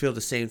to feel the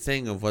same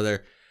thing of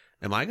whether,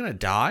 am I going to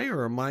die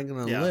or am I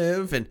going to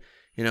live? And,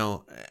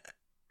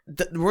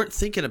 weren't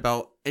thinking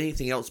about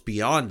anything else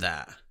beyond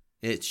that.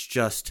 It's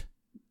just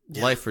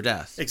life or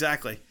death.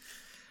 Exactly.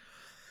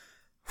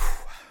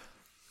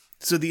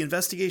 So the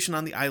investigation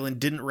on the island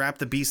didn't wrap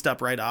the beast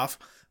up right off,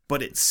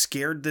 but it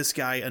scared this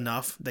guy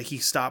enough that he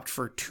stopped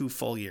for 2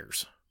 full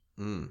years.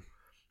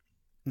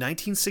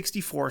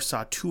 1964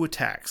 saw 2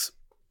 attacks,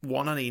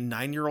 one on a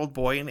 9-year-old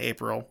boy in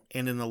April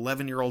and an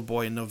 11-year-old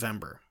boy in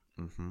November.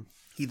 Mm-hmm.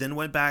 He then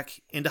went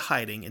back into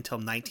hiding until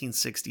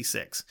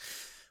 1966,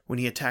 when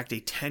he attacked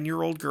a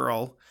 10-year-old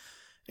girl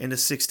and a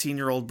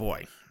 16-year-old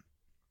boy.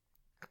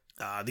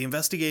 The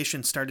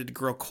investigation started to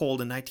grow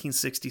cold in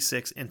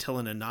 1966 until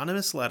an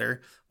anonymous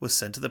letter was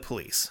sent to the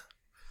police.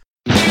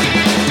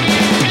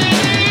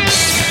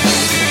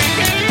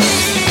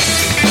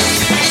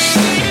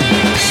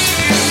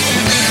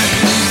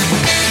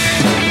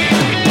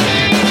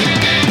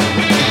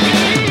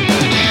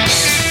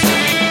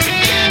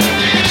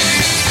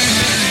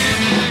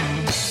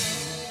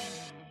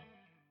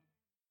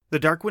 The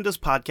Dark Windows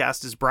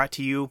podcast is brought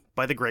to you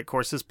by The Great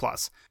Courses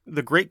Plus.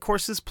 The Great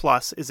Courses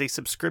Plus is a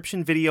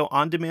subscription video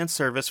on-demand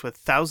service with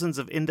thousands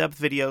of in-depth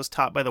videos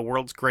taught by the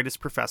world's greatest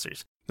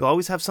professors. You'll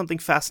always have something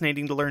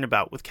fascinating to learn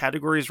about. With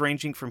categories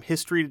ranging from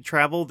history to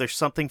travel, there's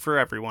something for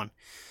everyone.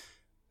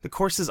 The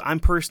courses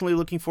I'm personally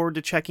looking forward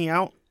to checking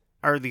out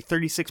are the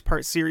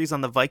 36-part series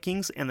on the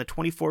Vikings and the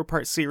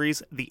 24-part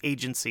series, The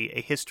Agency, A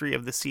History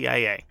of the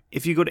CIA.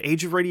 If you go to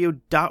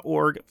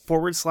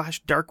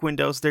ageofradio.org/Dark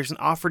Windows, there's an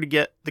offer to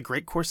get The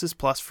Great Courses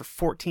Plus for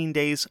 14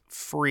 days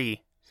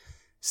free.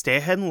 Stay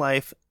ahead in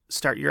life.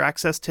 Start your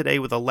access today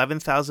with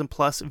 11,000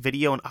 plus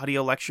video and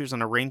audio lectures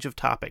on a range of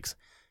topics.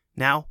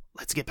 Now,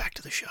 let's get back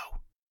to the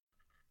show.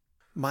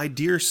 My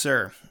dear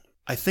sir,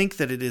 I think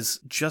that it is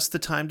just the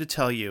time to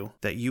tell you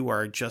that you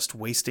are just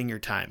wasting your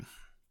time.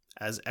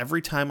 As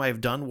every time I have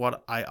done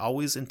what I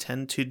always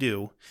intend to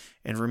do,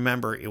 and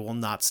remember, it will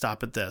not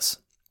stop at this.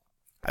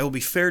 I will be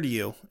fair to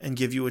you and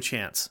give you a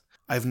chance.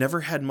 I've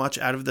never had much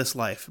out of this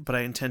life, but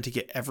I intend to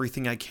get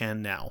everything I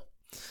can now.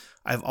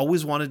 I've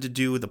always wanted to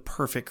do the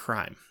perfect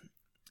crime.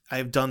 I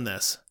have done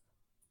this,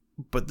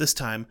 but this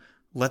time,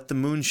 Let the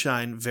moon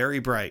shine very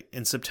bright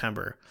in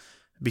September,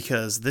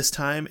 because this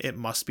time it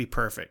must be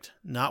perfect.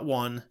 Not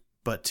one,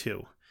 but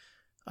two.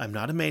 I'm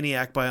not a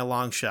maniac by a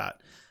long shot,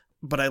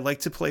 but I like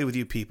to play with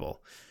you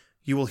people.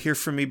 You will hear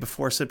from me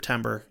before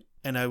September,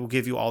 and I will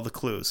give you all the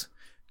clues,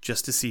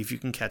 just to see if you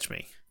can catch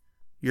me.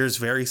 Yours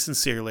very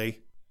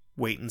sincerely,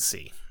 Wait and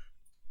See.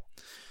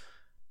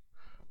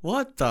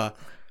 What the?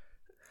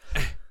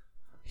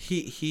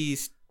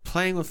 He's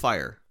playing with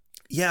fire.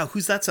 Yeah,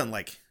 who's that sound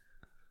like?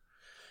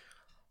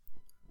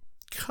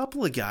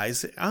 Couple of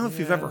guys. I don't know if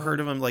you've ever heard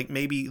of him, like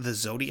maybe the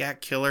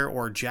Zodiac Killer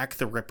or Jack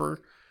the Ripper.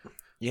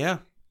 Yeah.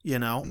 You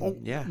know? Oh,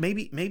 yeah.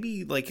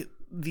 Maybe like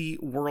the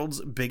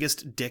world's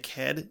biggest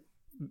dickhead,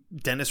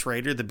 Dennis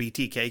Rader, the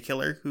BTK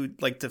killer, who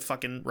liked to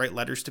fucking write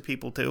letters to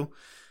people too.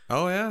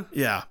 Oh, yeah?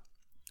 Yeah.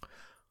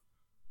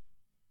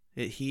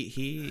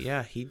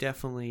 He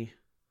definitely...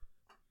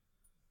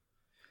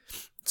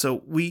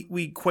 So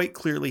we quite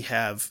clearly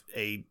have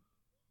a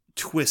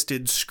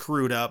twisted,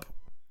 screwed up,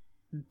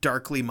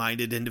 darkly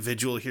minded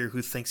individual here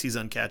who thinks he's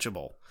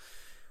uncatchable.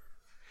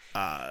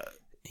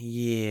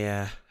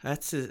 Yeah,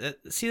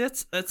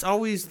 that's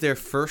always their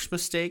first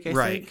mistake, I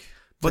think.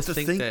 But the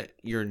thing that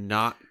you're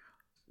not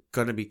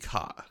gonna be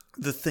caught.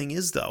 The thing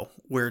is, though,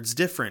 where it's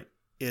different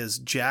is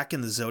Jack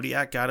and the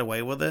Zodiac got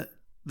away with it.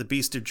 The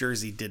Beast of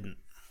Jersey didn't.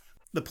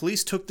 The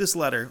police took this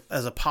letter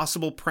as a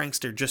possible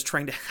prankster just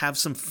trying to have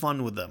some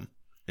fun with them.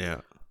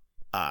 Yeah.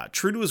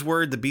 True to his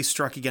word, the Beast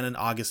struck again in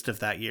August of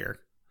that year.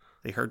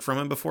 They heard from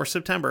him before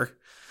September.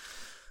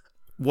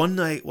 One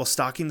night, while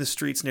stalking the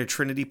streets near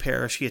Trinity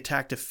Parish, he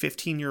attacked a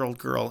 15-year-old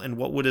girl in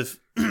what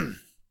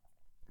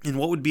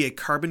would be a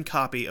carbon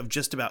copy of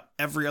just about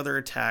every other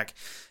attack,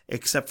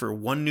 except for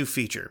one new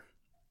feature.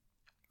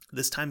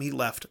 This time he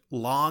left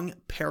long,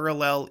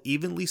 parallel,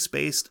 evenly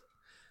spaced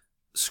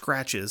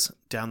scratches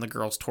down the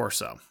girl's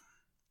torso.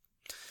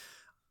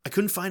 I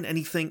couldn't find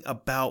anything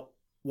about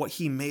what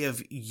he may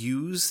have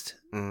used,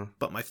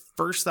 but my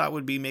first thought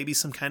would be maybe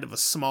some kind of a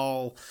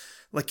small,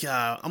 like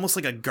almost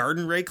like a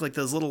garden rake, like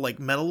those little like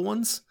metal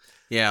ones.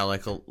 Yeah,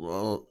 like the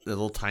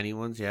little tiny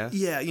ones. Yeah.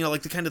 Yeah, you know,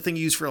 like the kind of thing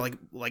you use for like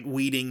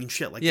weeding and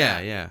shit like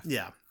that.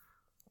 Yeah.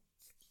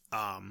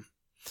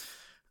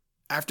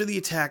 After the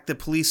attack, the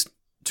police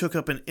took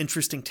up an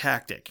interesting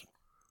tactic.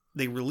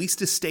 They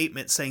released a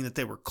statement saying that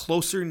they were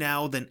closer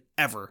now than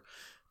ever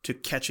to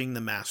catching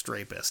the masked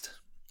rapist.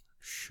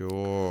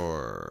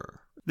 Sure.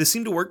 This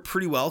seemed to work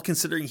pretty well,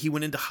 considering he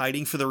went into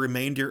hiding for the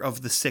remainder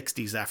of the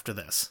 60s after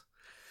this.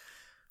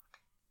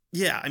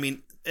 Yeah, I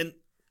mean, and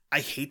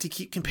I hate to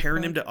keep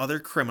comparing him to other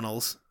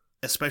criminals,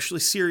 especially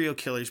serial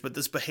killers, but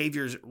this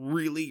behavior is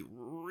really,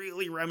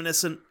 really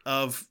reminiscent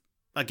of,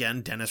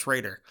 again, Dennis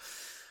Rader,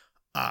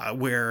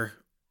 where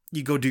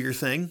you go do your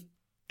thing,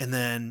 and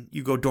then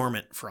you go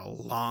dormant for a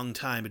long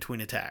time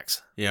between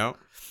attacks. Yeah.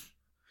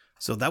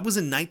 So that was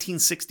in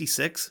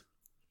 1966.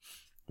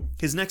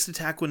 His next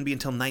attack wouldn't be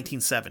until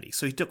 1970,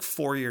 so he took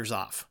 4 years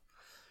off.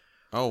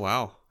 Oh,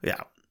 wow.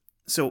 Yeah.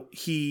 So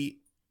he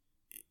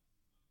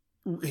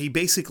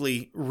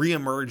basically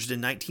reemerged in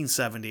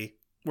 1970,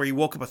 where he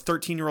woke up a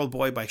 13-year-old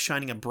boy by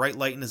shining a bright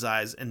light in his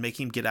eyes and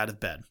making him get out of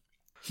bed.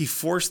 He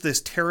forced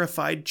this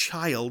terrified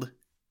child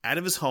out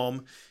of his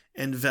home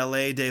in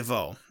Vallée des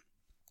Vaux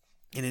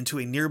and into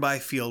a nearby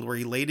field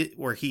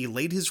where he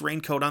laid his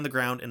raincoat on the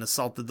ground and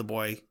assaulted the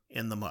boy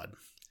in the mud.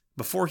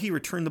 Before he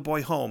returned the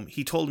boy home,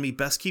 he told him he'd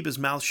best keep his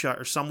mouth shut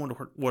or someone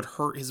would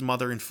hurt his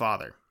mother and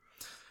father.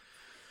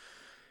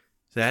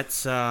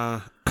 That's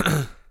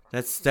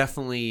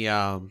definitely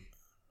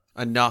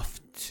enough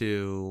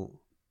to...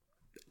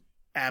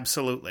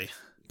 Absolutely.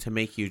 To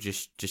make you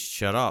just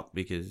shut up,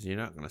 because you're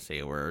not going to say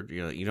a word.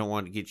 You don't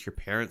want to get your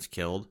parents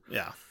killed.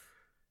 Yeah.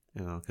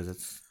 Because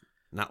it's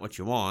not what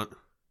you want.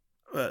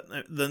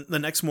 The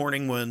next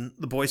morning, when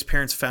the boy's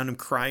parents found him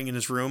crying in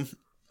his room,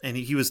 and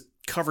he was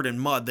covered in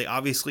mud, they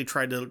obviously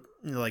tried to,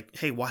 like,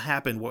 hey, what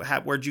happened?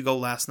 Where'd you go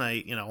last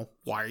night?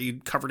 Why are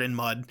you covered in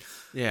mud?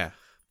 Yeah.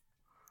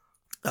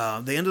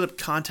 They ended up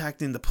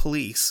contacting the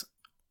police,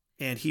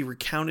 and he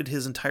recounted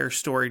his entire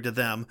story to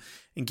them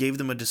and gave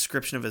them a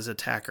description of his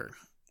attacker.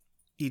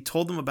 He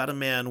told them about a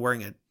man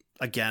wearing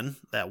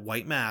that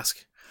white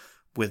mask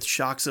with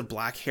shocks of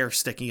black hair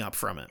sticking up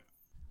from it.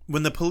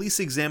 When the police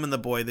examined the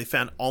boy, they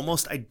found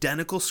almost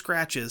identical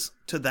scratches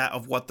to that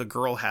of what the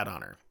girl had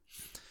on her.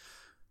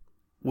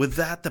 With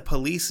that, the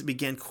police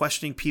began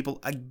questioning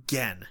people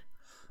again.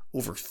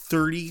 Over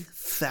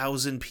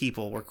 30,000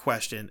 people were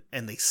questioned,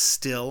 and they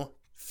still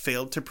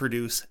failed to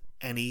produce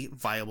any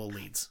viable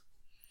leads.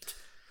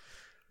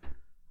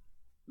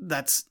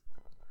 That's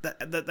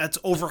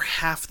over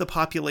half the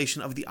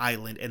population of the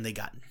island, and they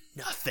got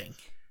nothing.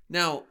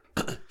 Now,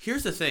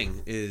 here's the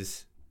thing: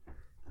 is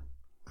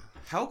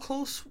how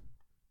close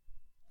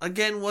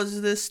again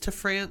was this to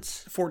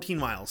France? 14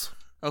 miles.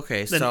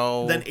 Okay,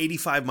 then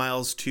 85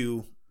 miles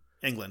to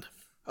England.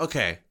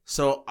 Okay,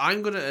 so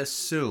I'm going to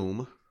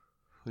assume,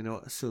 we know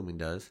what assuming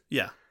does.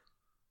 Yeah.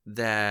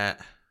 That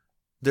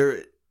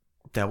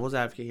devil's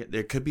advocate,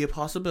 there could be a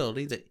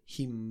possibility that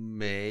he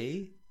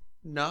may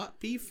not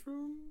be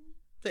from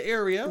the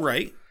area.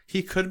 Right.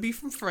 He could be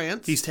from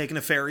France. He's taking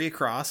a ferry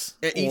across.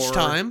 Each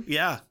time.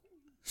 Yeah.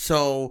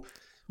 So...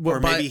 Or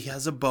maybe he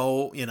has a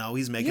boat,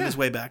 he's making his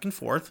way back and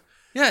forth.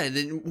 Yeah,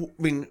 and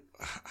then,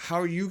 how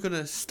are you going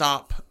to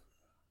stop,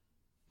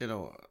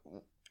 how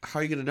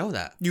are you going to know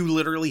that? You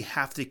literally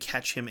have to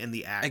catch him in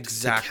the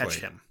act to catch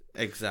him.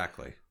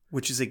 Exactly.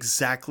 Which is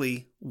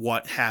exactly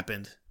what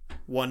happened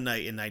one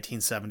night in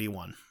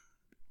 1971.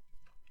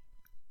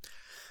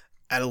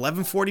 At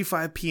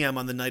 11:45 p.m.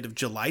 on the night of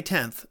July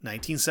 10th,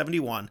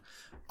 1971,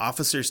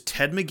 officers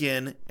Ted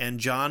McGinn and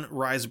John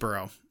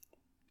Riseborough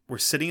were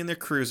sitting in their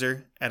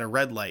cruiser at a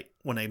red light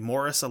when a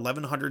Morris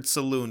 1100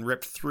 saloon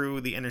ripped through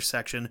the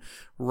intersection,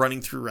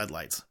 running through red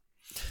lights.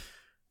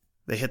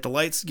 They hit the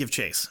lights, give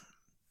chase.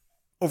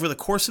 Over the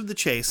course of the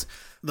chase,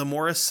 the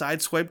Morris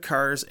sideswiped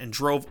cars and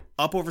drove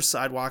up over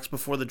sidewalks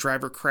before the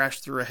driver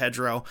crashed through a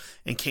hedgerow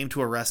and came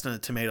to a rest in a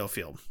tomato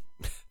field.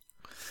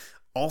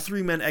 All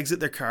three men exit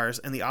their cars,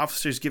 and the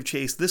officers give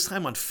chase, this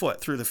time on foot,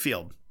 through the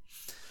field.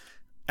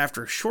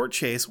 After a short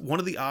chase, one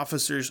of the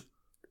officers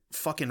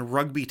fucking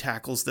rugby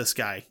tackles this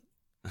guy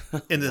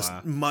in this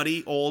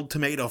muddy old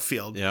tomato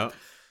field. Yeah.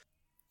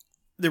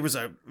 There was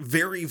a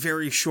very,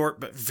 very short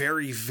but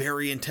very,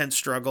 very intense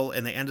struggle,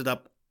 and they ended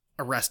up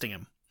arresting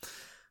him.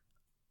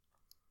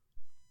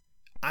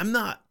 I'm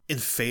not in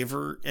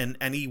favor in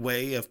any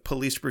way of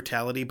police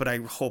brutality, but I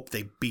hope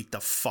they beat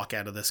the fuck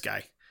out of this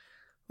guy.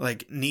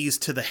 Like, knees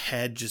to the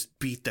head, just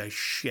beat the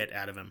shit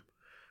out of him.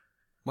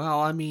 Well,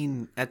 I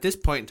mean, at this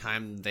point in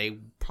time, they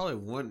probably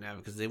wouldn't have,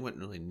 because they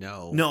wouldn't really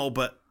know. No,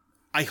 but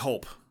I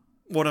hope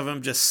one of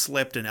them just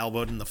slipped and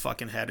elbowed in the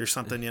fucking head or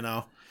something,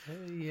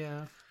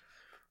 Yeah.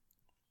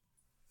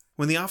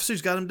 When the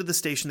officers got him to the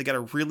station, they got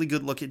a really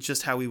good look at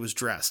just how he was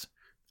dressed.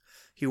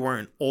 He wore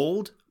an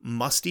old,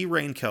 musty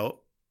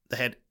raincoat that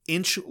had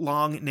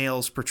inch-long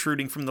nails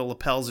protruding from the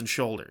lapels and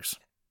shoulders.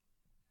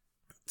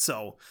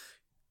 So,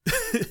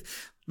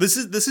 this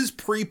is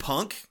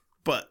pre-punk,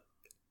 but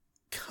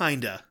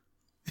kinda.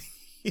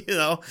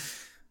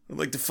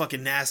 Like the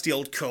fucking nasty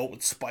old coat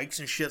with spikes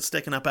and shit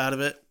sticking up out of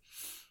it.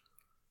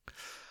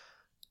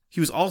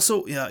 He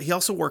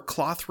also wore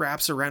cloth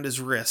wraps around his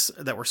wrists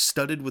that were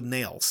studded with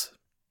nails.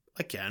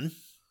 Again,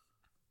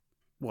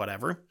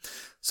 whatever.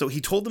 So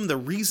he told them the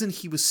reason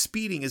he was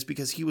speeding is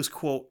because he was,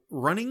 quote,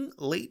 running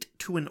late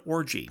to an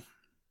orgy,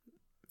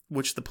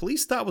 which the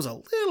police thought was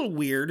a little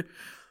weird,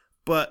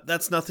 but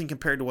that's nothing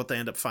compared to what they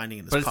end up finding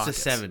in his pockets. But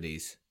it's the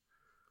 70s.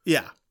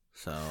 Yeah.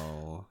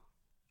 So,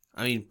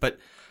 I mean,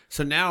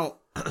 so now,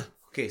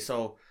 okay,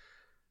 so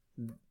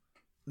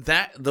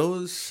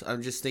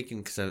I'm just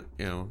thinking, because,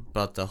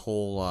 about the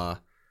whole,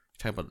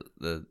 talking about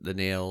the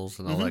nails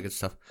and all that good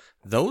stuff.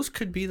 Those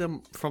could be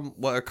them from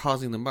what are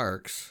causing the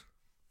marks.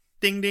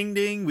 Ding, ding,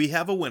 ding. We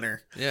have a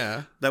winner.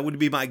 Yeah. That would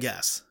be my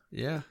guess.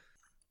 Yeah.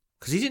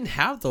 Because he didn't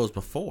have those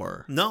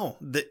before. No.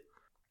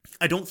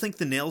 I don't think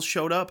the nails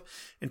showed up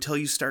until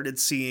you started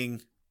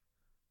seeing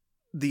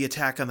the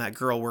attack on that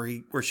girl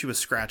where she was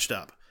scratched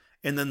up.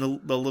 And then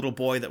the little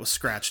boy that was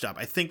scratched up.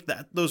 I think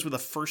that those were the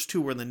first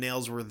two where the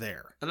nails were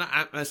there. And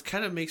this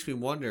kind of makes me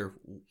wonder,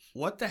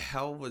 what the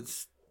hell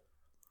was...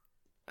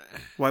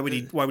 Why would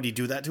he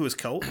do that to his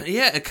coat?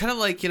 Yeah, it kind of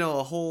like,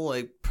 a whole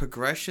like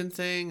progression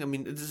thing. I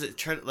mean, does it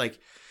try to like,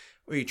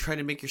 are you trying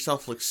to make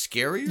yourself look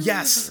scarier?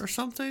 Yes, or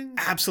something?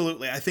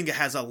 Absolutely. I think it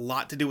has a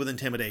lot to do with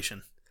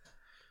intimidation.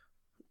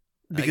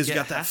 Because you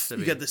got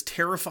this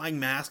terrifying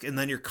mask, and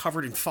then you're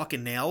covered in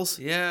fucking nails.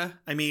 Yeah,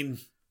 I mean,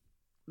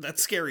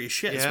 that's scary as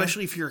shit,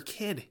 especially if you're a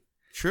kid.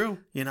 True.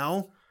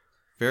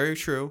 Very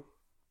true.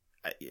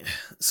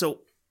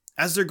 So,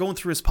 as they're going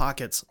through his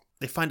pockets,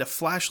 they find a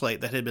flashlight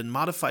that had been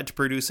modified to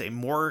produce a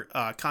more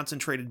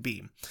concentrated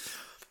beam.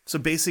 So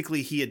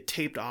basically, he had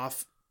taped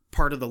off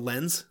part of the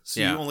lens, so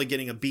you're only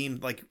getting a beam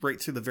like right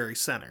through the very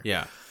center.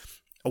 Yeah.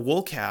 A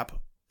wool cap,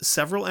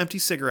 several empty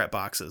cigarette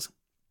boxes,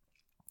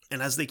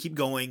 and as they keep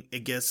going,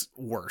 it gets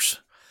worse.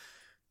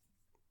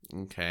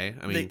 Okay,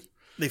 I mean...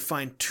 They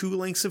find 2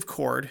 lengths of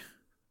cord,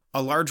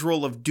 a large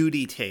roll of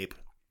duty tape,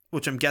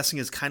 which I'm guessing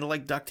is kind of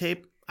like duct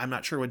tape. I'm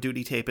not sure what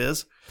duty tape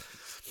is.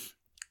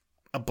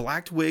 A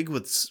black wig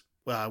with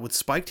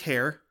spiked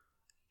hair,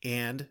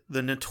 and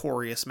the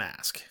notorious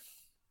mask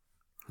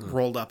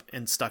rolled up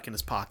and stuck in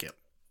his pocket.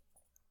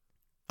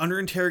 Under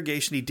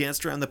interrogation, he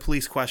danced around the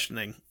police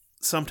questioning,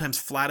 sometimes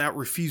flat out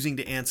refusing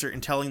to answer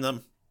and telling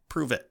them,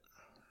 "Prove it.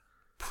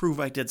 Prove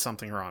I did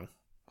something wrong."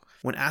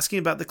 When asking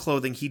about the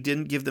clothing, he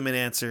didn't give them an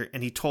answer,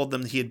 and he told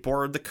them that he had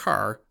borrowed the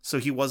car so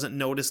he wasn't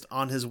noticed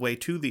on his way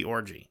to the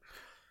orgy.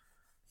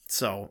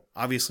 So,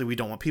 obviously, we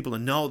don't want people to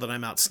know that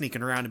I'm out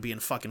sneaking around and being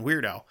a fucking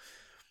weirdo.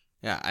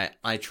 Yeah,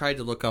 I tried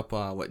to look up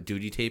what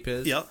duty tape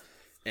is. Yep.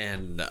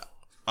 And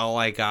all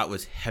I got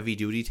was heavy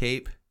duty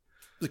tape.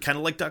 Is it kind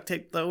of like duct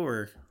tape, though,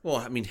 or? Well,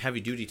 I mean,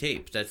 heavy duty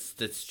tape. That's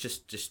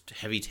just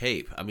heavy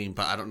tape. I mean,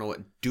 but I don't know what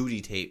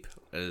duty tape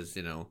is,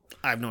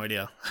 I have no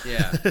idea.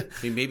 Yeah. I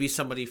mean, maybe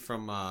somebody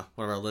from one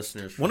of our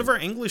listeners. One of our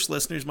English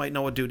listeners might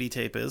know what duty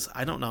tape is.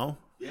 I don't know.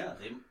 Yeah.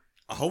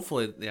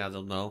 Hopefully,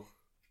 they'll know.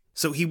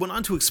 So he went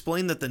on to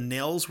explain that the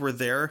nails were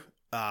there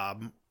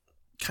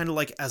kind of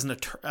like as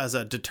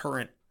a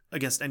deterrent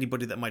against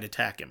anybody that might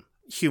attack him.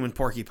 Human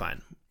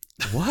porcupine.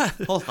 What?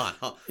 Hold on.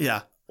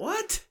 Yeah.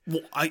 What?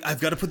 Well, I've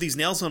got to put these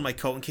nails on my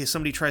coat in case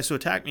somebody tries to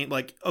attack me.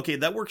 Like, okay,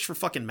 that works for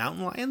fucking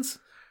mountain lions,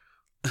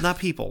 not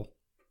people.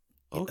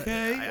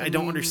 Okay. I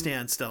don't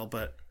understand still,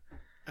 but...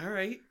 All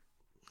right.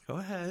 Go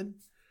ahead.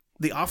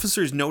 The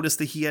officers noticed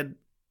that he had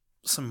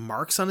some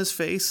marks on his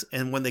face,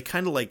 and when they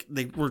kind of like,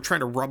 they were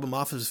trying to rub him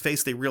off his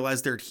face, they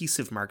realized they're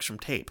adhesive marks from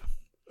tape.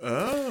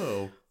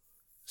 Oh.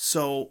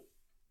 So...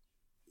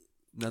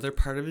 Another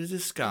part of his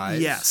disguise.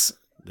 Yes.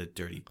 The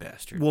dirty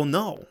bastard. Well,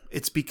 no.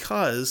 It's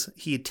because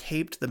he had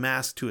taped the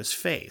mask to his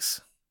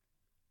face.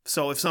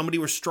 So if somebody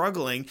were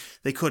struggling,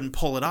 they couldn't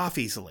pull it off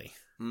easily.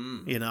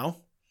 You know?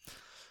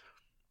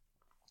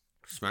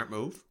 Smart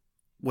move.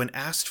 When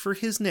asked for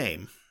his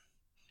name,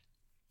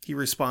 he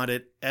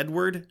responded,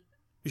 Edward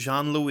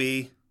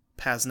Jean-Louis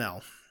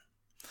Pasnel.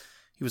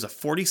 He was a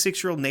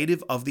 46-year-old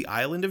native of the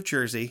island of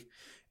Jersey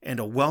and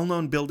a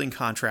well-known building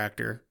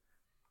contractor.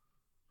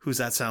 Who's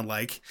that sound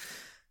like?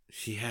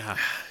 Yeah.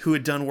 Who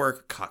had done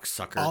work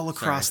cocksucker all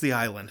across the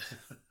island.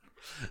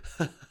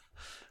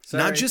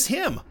 Not just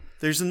him.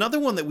 There's another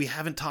one that we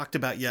haven't talked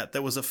about yet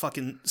that was a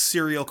fucking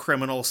serial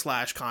criminal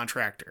 /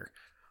 contractor.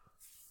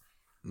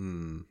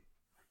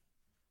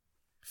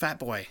 Fat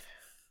boy.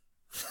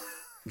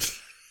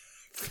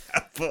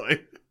 Fat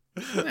boy.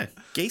 Yeah,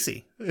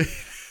 Gacy.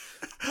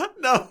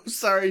 No,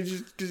 sorry,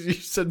 just because you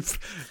said,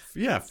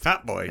 yeah,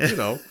 fat boy. You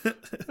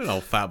know,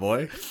 fat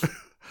boy.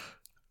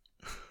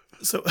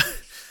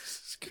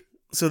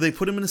 So they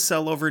put him in a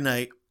cell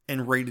overnight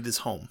and raided his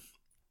home.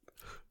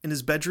 In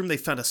his bedroom, they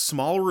found a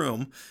small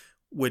room,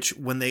 which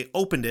when they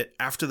opened it,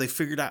 after they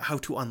figured out how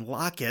to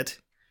unlock it,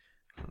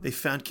 they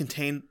found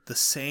contained the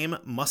same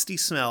musty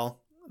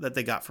smell that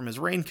they got from his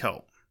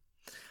raincoat.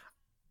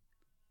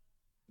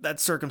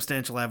 That's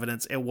circumstantial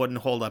evidence. It wouldn't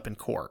hold up in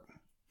court.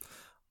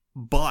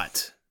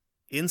 But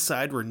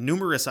inside were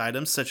numerous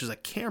items, such as a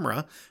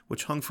camera,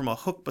 which hung from a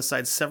hook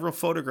beside several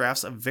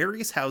photographs of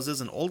various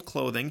houses and old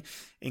clothing,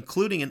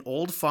 including an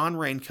old fawn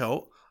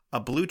raincoat, a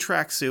blue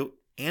tracksuit,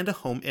 and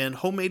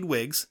homemade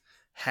wigs,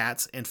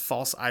 hats, and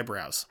false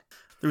eyebrows.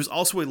 There was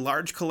also a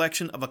large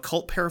collection of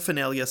occult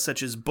paraphernalia,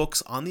 such as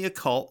books on the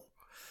occult,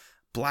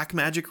 black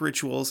magic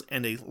rituals,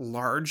 and a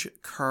large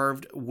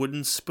carved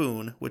wooden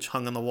spoon, which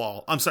hung on the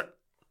wall. I'm sorry.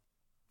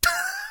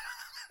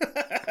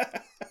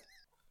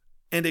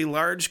 And a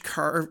large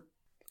curved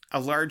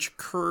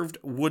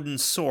wooden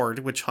sword,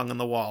 which hung on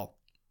the wall.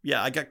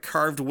 Yeah, I got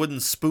carved wooden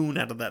spoon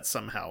out of that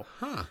somehow.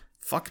 Huh.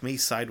 Fuck me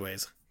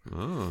sideways.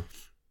 Oh.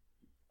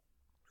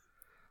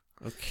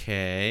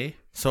 Okay.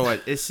 So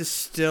it's just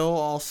still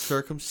all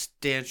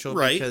circumstantial,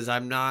 right? Because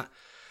I'm not...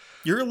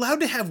 You're allowed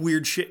to have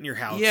weird shit in your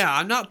house. Yeah,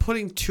 I'm not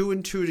putting 2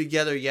 and 2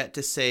 together yet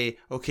to say,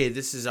 okay,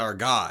 this is our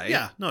guy.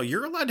 Yeah, no,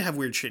 you're allowed to have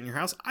weird shit in your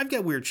house. I've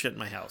got weird shit in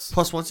my house.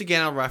 Plus, once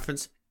again, I'll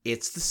reference,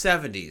 it's the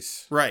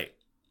 70s. Right.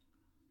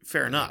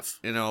 Fair enough.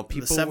 You know,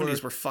 people the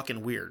 70s were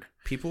fucking weird.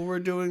 People were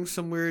doing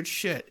some weird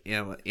shit. You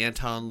know,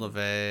 Anton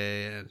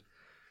LaVey and,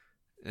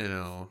 you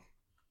know...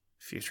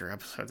 Future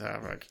episode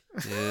topic.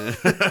 Yeah.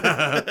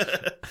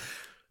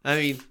 I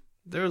mean,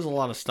 there was a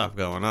lot of stuff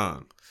going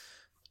on.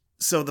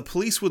 So the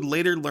police would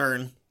later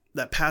learn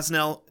that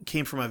Pasnel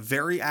came from a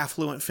very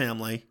affluent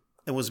family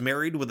and was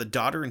married with a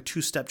daughter and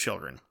 2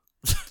 stepchildren.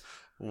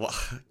 What?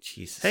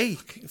 Jesus. Hey,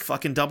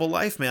 fucking double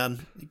life,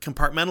 man.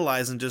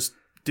 Compartmentalize and just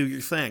do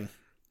your thing.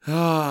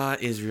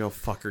 Israel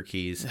fucker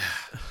keys.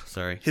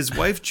 Sorry. His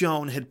wife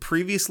Joan had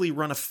previously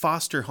run a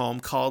foster home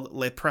called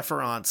Les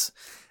Préférences,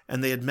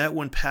 and they had met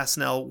when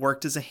Pasnel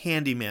worked as a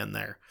handyman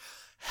there.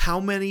 How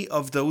many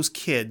of those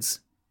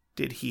kids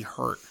did he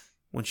hurt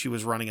when she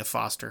was running a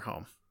foster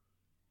home?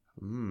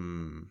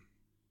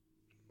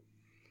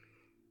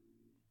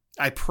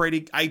 I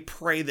pray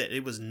that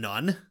it was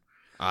none.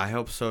 I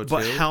hope so, too.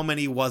 But how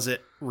many was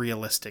it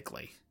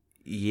realistically?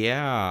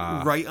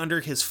 Yeah. Right under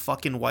his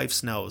fucking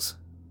wife's nose.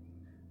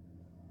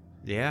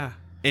 Yeah.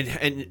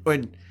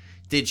 And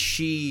did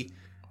she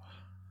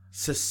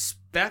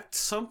suspect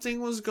something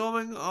was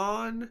going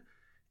on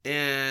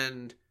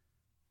and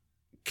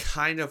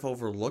kind of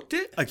overlooked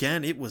it?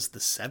 Again, it was the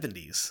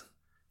 70s.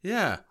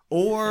 Yeah.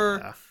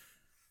 Or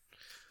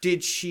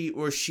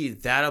was she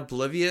that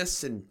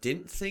oblivious and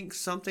didn't think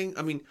something?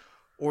 I mean,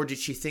 or did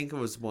she think it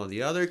was one of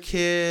the other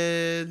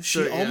kids?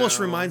 She almost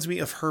reminds me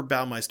of Herb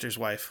Baumeister's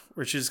wife,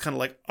 where she's kind of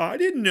like, I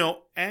didn't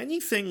know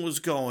anything was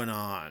going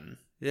on.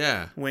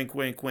 Yeah. Wink,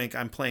 wink, wink.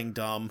 I'm playing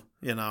dumb,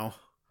 you know?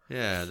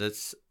 Yeah,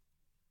 that's...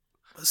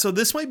 So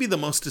this might be the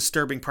most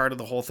disturbing part of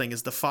the whole thing,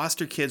 is the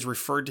foster kids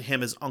referred to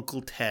him as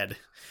Uncle Ted.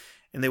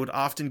 And they would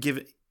often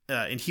give...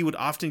 he would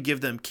often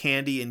give them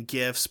candy and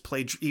gifts.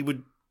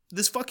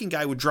 This fucking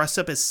guy would dress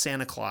up as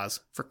Santa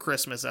Claus for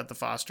Christmas at the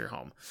foster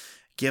home.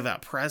 Give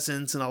out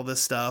presents and all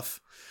this stuff.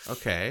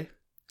 Okay.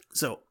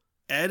 So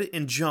Ed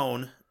and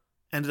Joan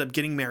ended up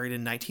getting married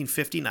in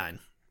 1959.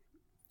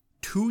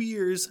 2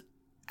 years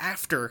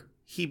after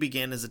he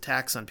began his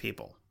attacks on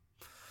people.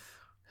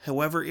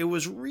 However, it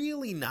was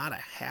really not a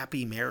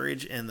happy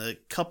marriage, and the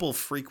couple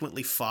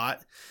frequently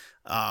fought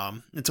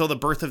until the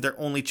birth of their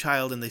only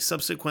child, and they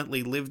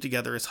subsequently lived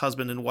together as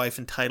husband and wife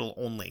in title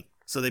only.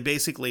 So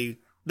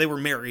they were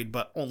married,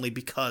 but only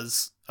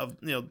because of,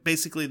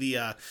 basically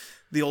the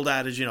old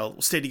adage,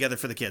 stay together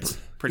for the kids,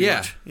 pretty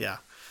much. Yeah.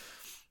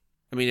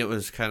 I mean, it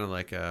was kind of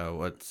like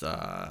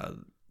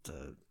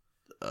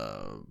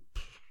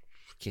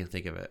can't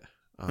think of it.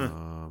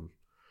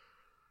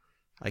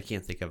 I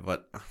can't think of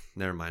what.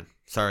 Never mind.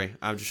 Sorry,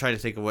 I'm just trying to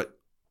think of what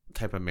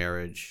type of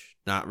marriage.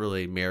 Not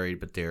really married,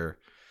 but they're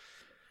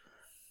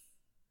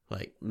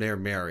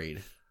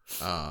married.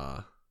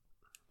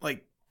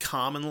 Like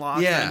common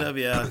law, kind of.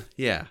 Yeah.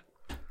 Yeah.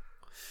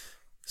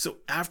 So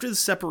after the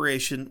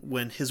separation,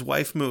 when his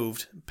wife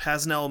moved,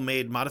 Pasnell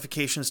made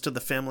modifications to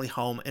the family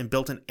home and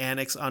built an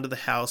annex onto the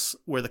house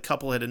where the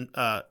couple had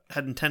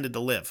intended to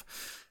live.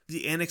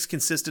 The annex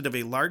consisted of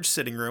a large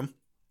sitting room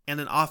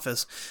and an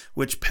office,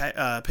 which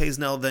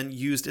Pasnell then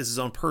used as his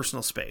own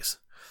personal space.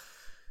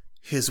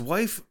 His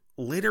wife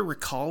later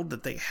recalled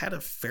that they had a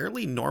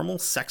fairly normal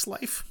sex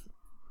life,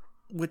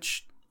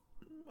 which,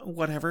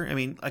 whatever. I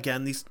mean,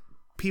 again, these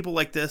people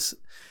like this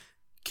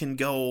can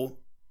go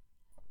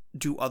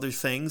do other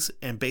things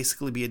and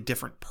basically be a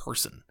different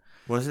person.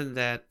 Wasn't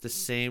that the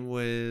same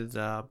with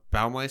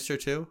Baumeister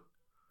too?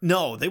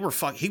 No, they were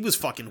he was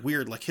fucking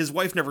weird. Like, his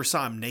wife never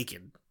saw him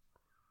naked.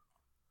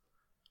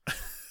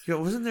 Yeah,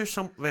 wasn't there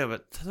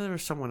but there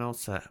was someone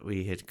else that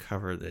we had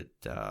covered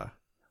that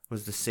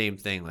was the same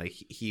thing. Like,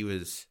 he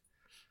was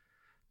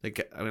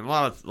like, I mean, a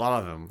lot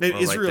of them.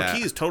 Israel like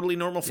Keyes, totally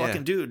normal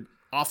fucking dude.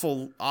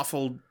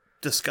 Awful,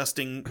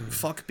 disgusting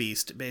fuck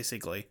beast,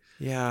 basically.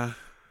 Yeah,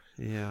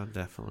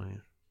 definitely.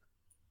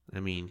 I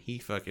mean, he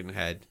fucking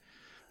had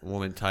a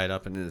woman tied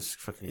up in his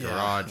fucking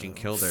garage and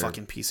killed her.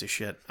 Fucking piece of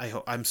shit.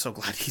 I'm so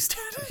glad he's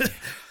dead.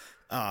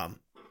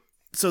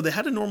 So they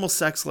had a normal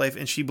sex life,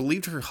 and she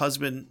believed her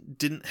husband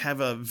didn't have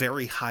a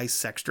very high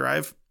sex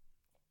drive.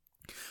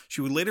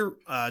 She would later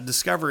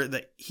discover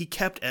that he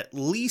kept at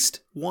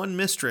least one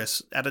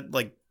mistress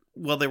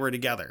while they were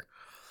together.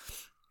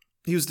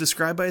 He was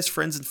described by his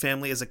friends and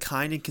family as a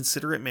kind and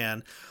considerate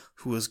man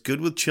who was good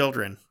with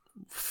children.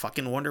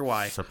 Fucking wonder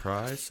why.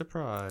 Surprise,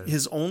 surprise.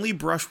 His only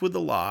brush with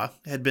the law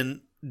had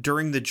been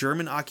during the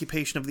German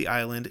occupation of the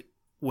island,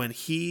 when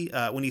he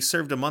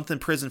served a month in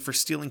prison for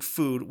stealing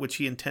food, which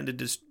he intended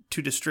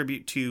to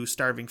distribute to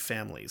starving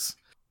families.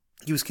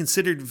 He was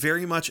considered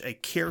very much a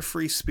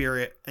carefree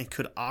spirit and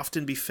could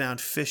often be found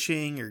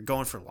fishing or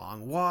going for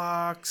long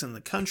walks in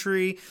the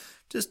country,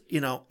 just,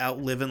 out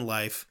living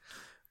life,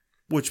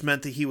 which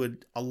meant that he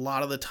would a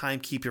lot of the time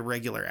keep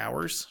irregular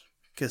hours,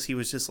 because he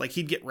was just like,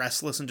 he'd get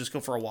restless and just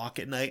go for a walk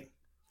at night.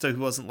 So he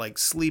wasn't like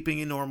sleeping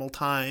in normal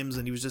times,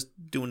 and he was just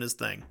doing his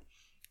thing.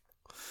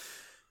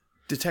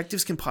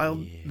 Detectives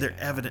compiled their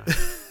evidence.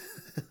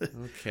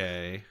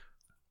 Okay.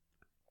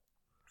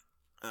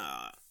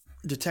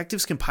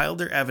 Detectives compiled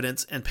their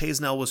evidence, and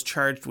Pasnell was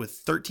charged with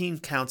 13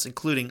 counts,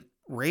 including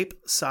rape,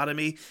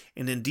 sodomy,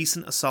 and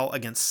indecent assault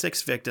against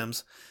 6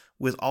 victims,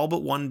 with all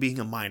but one being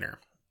a minor.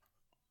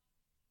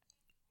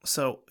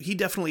 So he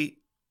definitely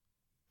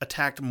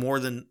attacked more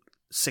than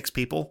 6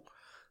 people,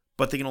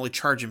 but they can only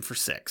charge him for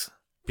 6.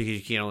 Because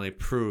you can only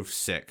prove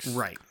 6.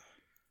 Right.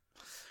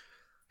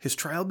 His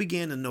trial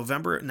began in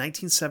November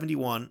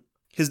 1971.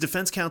 His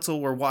defense counsel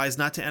were wise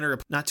not to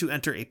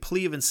enter a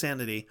plea of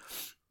insanity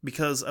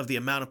because of the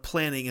amount of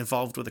planning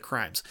involved with the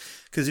crimes.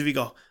 Because if you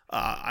go,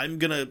 I'm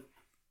going to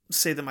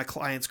say that my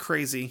client's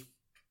crazy,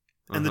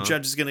 and the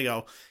judge is going to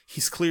go,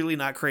 he's clearly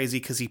not crazy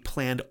because he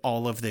planned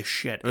all of this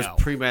shit out. It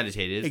was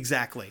premeditated.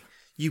 Exactly.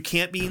 You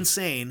can't be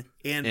insane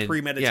and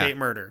premeditate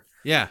murder.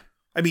 Yeah.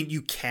 I mean,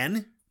 you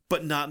can,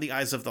 but not in the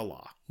eyes of the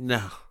law.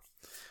 No.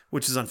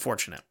 Which is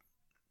unfortunate.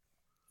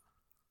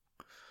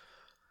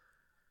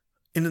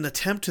 In an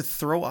attempt to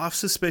throw off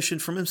suspicion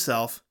from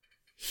himself,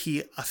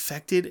 he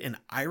affected an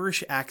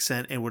Irish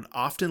accent and would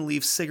often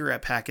leave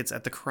cigarette packets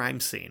at the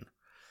crime scene.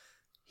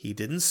 He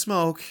didn't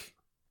smoke,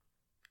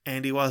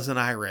 and he wasn't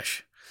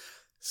Irish.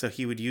 So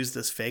he would use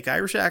this fake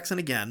Irish accent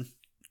again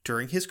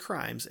during his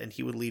crimes, and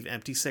he would leave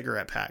empty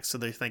cigarette packs. So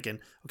they're thinking,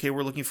 okay,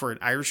 we're looking for an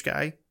Irish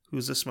guy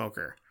who's a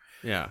smoker.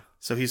 Yeah.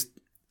 So he's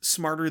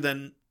smarter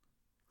than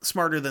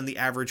the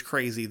average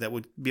crazy that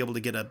would be able to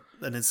get an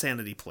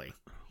insanity plea.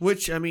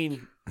 Which, I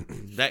mean,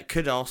 that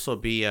could also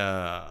be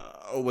a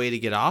way to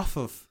get off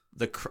of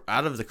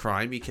out of the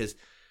crime, because,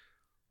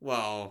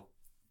 well,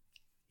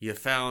 you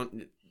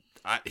found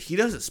he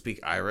doesn't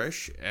speak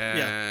Irish,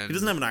 and he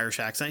doesn't have an Irish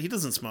accent. He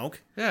doesn't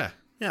smoke. Yeah.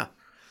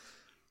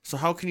 So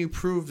how can you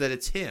prove that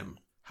it's him?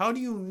 How do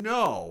you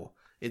know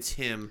it's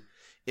him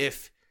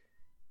if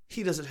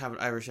he doesn't have an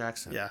Irish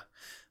accent? Yeah.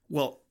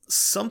 Well,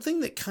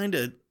 something that kind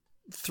of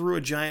threw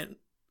a giant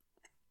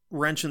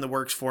wrench in the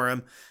works for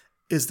him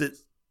is that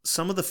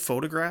some of the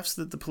photographs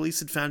that the police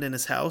had found in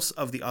his house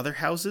of the other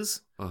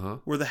houses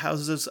were the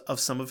houses of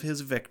some of his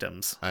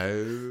victims.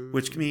 Oh.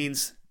 Which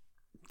means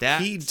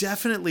he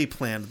definitely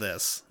planned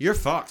this. You're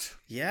fucked.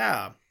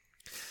 Yeah.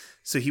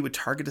 So he would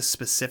target a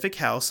specific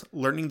house,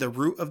 learning the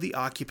route of the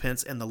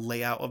occupants and the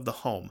layout of the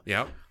home.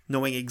 Yep.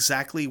 Knowing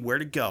exactly where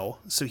to go,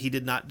 so he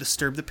did not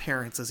disturb the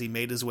parents as he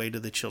made his way to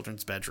the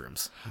children's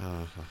bedrooms.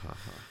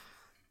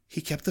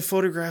 He kept the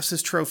photographs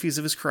as trophies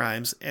of his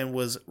crimes and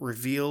was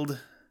revealed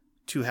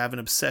to have an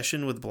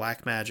obsession with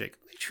black magic.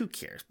 Who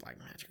cares, black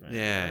magic?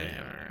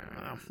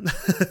 Yeah.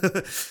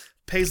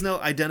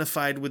 Pesnel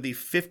identified with the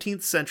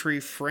 15th century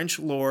French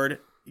lord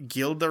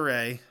Gilles de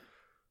Rais,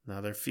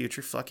 another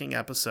future fucking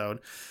episode,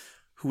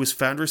 who was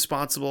found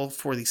responsible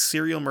for the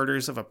serial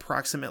murders of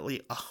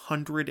approximately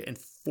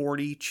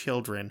 140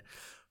 children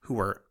who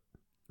were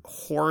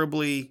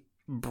horribly,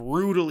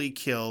 brutally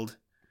killed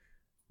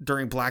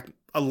during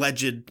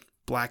alleged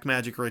black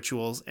magic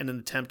rituals in an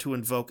attempt to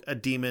invoke a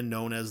demon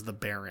known as the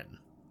Baron.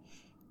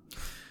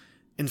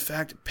 In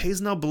fact,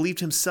 Pesnel believed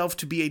himself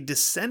to be a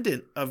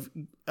descendant of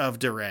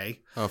de Rais.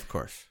 Of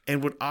course.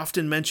 And would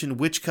often mention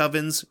witch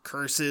covens,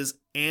 curses,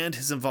 and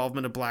his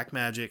involvement of black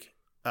magic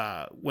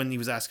when he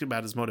was asked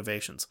about his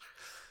motivations.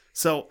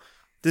 So,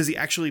 does he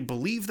actually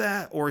believe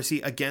that? Or is he,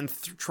 again,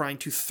 trying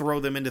to throw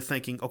them into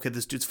thinking, okay,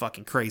 this dude's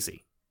fucking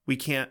crazy. We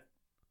can't...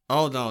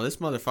 Oh, no, this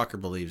motherfucker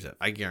believes it.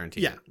 I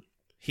guarantee it.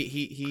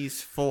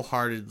 He's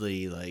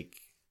full-heartedly, like,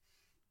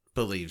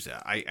 believes it.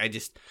 I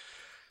just...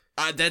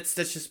 That's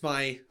just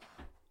my...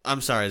 I'm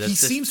sorry. He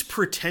seems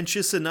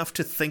pretentious enough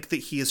to think that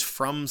he is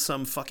from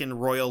some fucking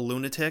royal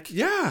lunatic.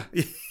 Yeah.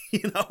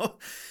 You know?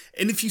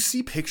 And if you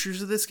see pictures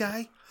of this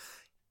guy,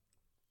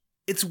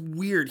 it's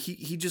weird.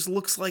 He just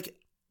looks like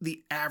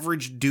the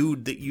average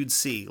dude that you'd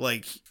see,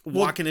 like,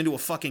 walking into a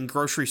fucking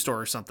grocery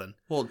store or something.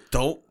 Well,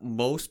 don't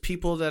most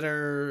people that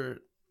are...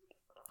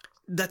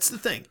 That's the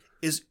thing,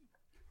 is...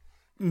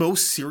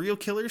 Most serial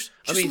killers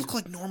just look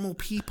like normal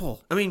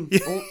people. I mean,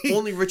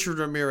 only Richard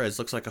Ramirez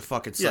looks like a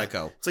fucking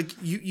psycho. Yeah. It's like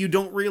you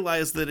don't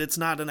realize that it's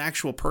not an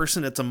actual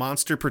person. It's a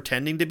monster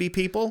pretending to be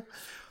people.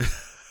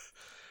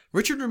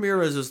 Richard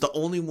Ramirez is the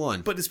only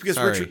one. But it's because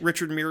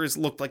Richard Ramirez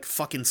looked like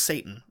fucking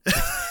Satan.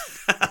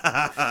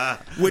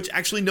 Which,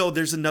 actually, no,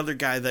 there's another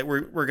guy that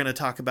we're going to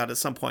talk about at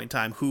some point in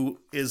time who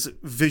is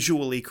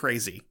visually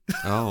crazy.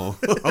 Oh,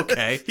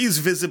 okay. He's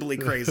visibly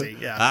crazy,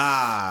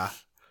 yeah.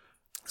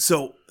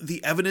 So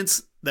the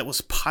evidence that was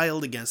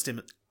piled against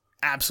him,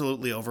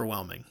 absolutely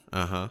overwhelming.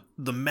 Uh-huh.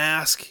 The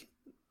mask,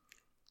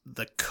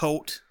 the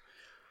coat,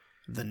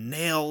 the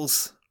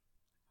nails,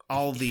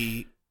 all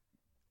the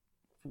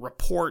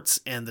reports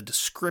and the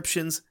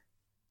descriptions.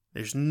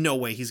 There's no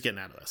way he's getting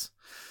out of this.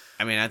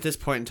 I mean, at this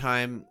point in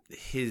time,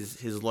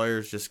 his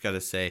lawyers just got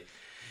to say,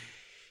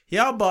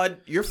 yeah,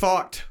 bud, you're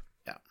fucked.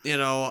 Yeah. You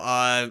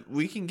know,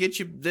 we can get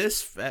you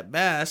this at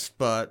best,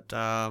 but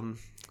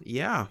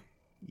yeah,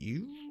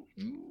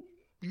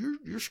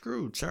 you're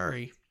screwed.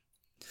 Sorry.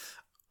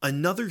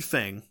 Another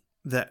thing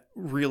that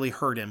really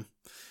hurt him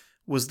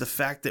was the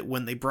fact that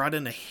when they brought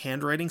in a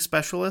handwriting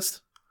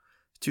specialist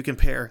to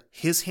compare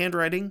his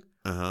handwriting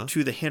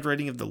to the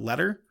handwriting of the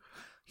letter,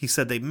 he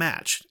said they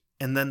matched.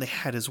 And then they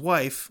had his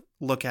wife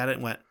look at it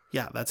and went,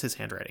 yeah, that's his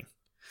handwriting.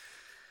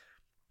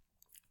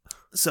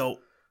 So.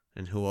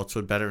 And who else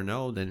would better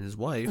know than his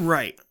wife?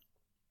 Right.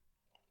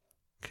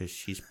 Because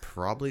she's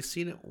probably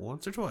seen it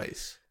once or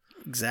twice.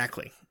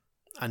 Exactly.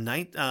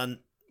 On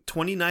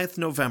 29th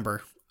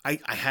November, I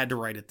had to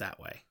write it that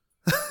way.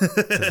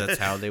 Because that's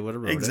how they would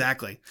have wrote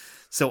exactly. it.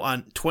 So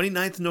on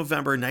 29th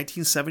November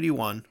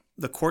 1971,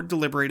 the court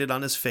deliberated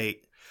on his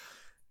fate.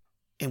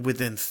 And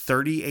within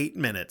 38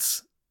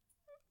 minutes,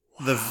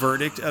 the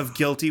verdict of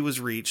guilty was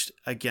reached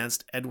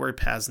against Edward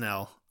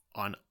Pesnel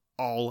on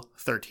all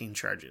 13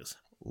 charges.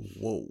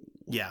 Whoa.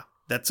 Yeah,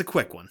 that's a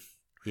quick one.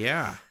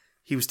 Yeah.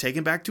 He was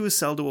taken back to his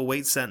cell to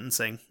await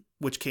sentencing,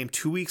 which came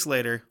 2 weeks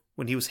later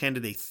when he was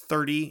handed a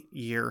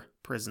 30-year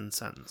prison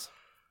sentence.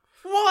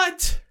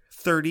 What?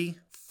 30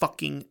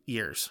 fucking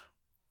years.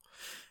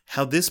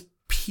 How this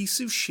piece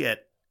of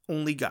shit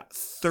only got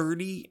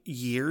 30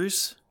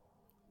 years,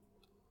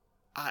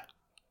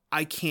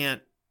 I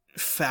can't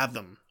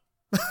fathom.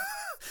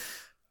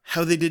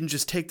 How they didn't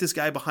just take this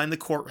guy behind the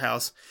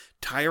courthouse,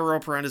 tie a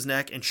rope around his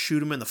neck, and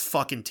shoot him in the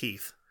fucking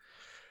teeth.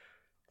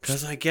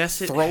 Because I guess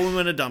throw him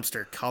in a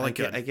dumpster. Call it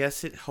good. I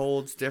guess it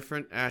holds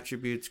different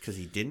attributes because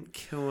he didn't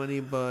kill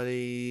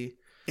anybody.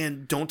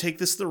 And don't take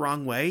this the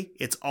wrong way.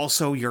 It's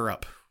also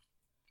Europe.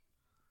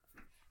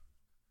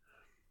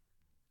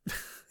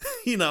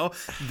 You know,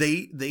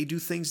 they do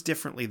things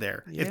differently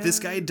there. Yeah. If this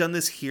guy had done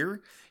this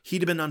here,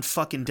 he'd have been on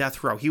fucking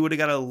death row. He would have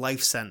got a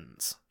life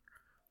sentence.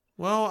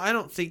 Well, I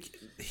don't think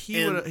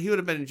he would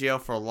have been in jail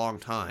for a long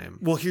time.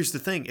 Well, here's the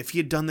thing. If he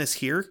had done this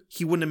here,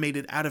 he wouldn't have made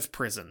it out of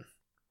prison.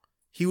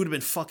 He would have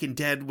been fucking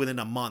dead within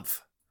a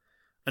month.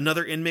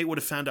 Another inmate would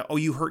have found out, oh,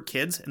 you hurt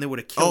kids? And they would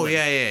have killed him.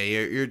 Yeah,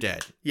 you're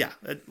dead. Yeah,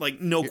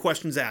 like no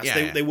questions asked.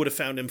 Yeah, they would have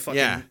found him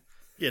fucking,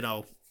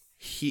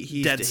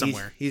 he's dead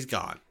somewhere. He's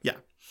gone. Yeah.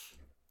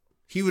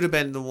 He would have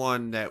been the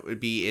one that would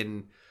be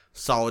in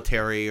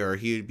solitary, or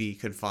he would be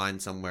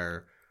confined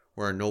somewhere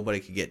where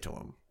nobody could get to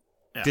him.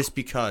 Yeah. Just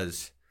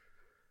because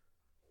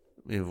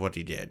of what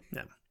he did.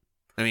 Yeah.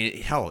 I mean,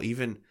 hell,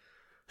 even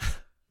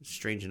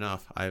strange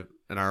enough,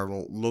 in our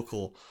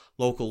local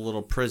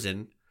little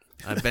prison,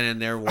 I've been in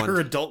there one. Our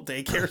adult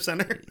daycare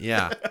center.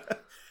 Yeah.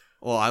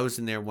 Well, I was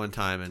in there one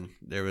time, and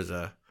there was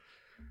I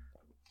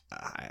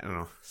don't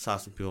know, saw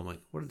some people. I'm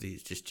like, what are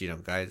these? Just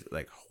guys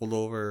like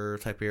holdover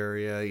type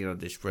area.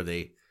 Just where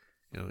they,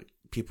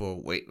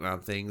 people waiting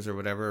on things or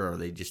whatever, or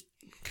they just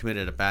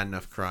committed a bad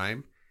enough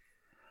crime,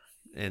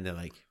 and they're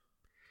like,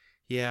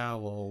 yeah,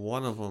 well,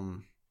 one of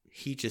them,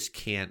 he just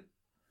can't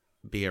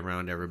be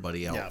around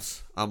everybody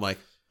else. Yeah. I'm like,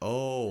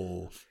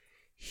 oh,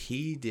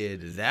 he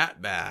did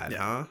that bad,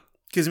 huh?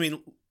 Because,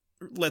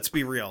 let's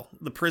be real.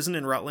 The prison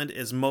in Rutland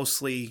is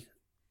mostly,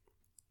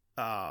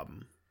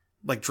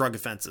 like drug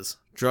offenses.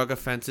 Drug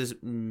offenses,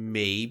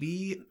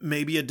 maybe.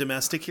 Maybe a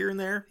domestic here and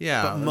there.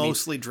 Yeah. But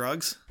mostly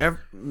drugs.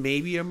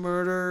 Maybe a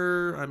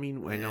murder. I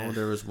know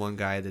there was one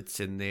guy that's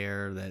in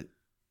there that,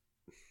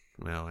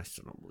 well, I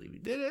still don't believe he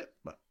did it,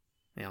 but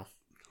yeah.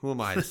 Who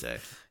am I to say?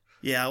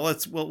 Yeah,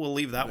 we'll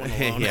leave that one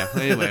alone. Yeah,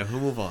 anyway, we'll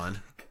move on.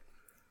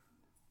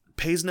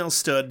 Paisnell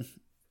stood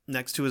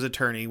next to his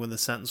attorney when the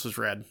sentence was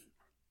read.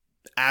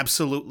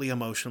 Absolutely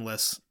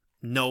emotionless.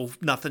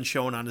 Nothing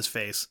showing on his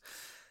face.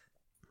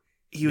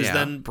 He was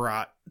then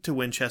brought to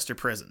Winchester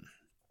Prison.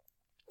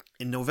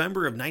 In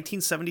November of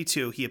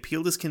 1972, he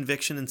appealed his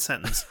conviction and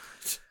sentence,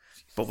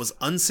 but was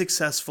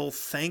unsuccessful,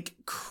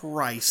 thank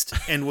Christ,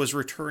 and was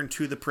returned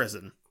to the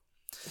prison.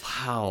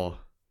 Wow.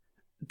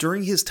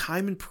 During his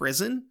time in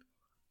prison,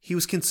 he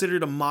was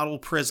considered a model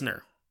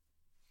prisoner.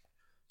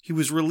 He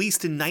was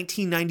released in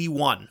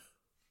 1991.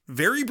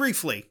 Very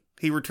briefly,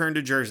 he returned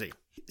to Jersey.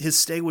 His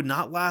stay would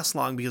not last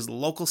long because the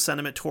local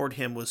sentiment toward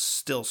him was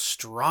still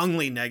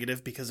strongly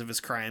negative because of his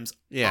crimes.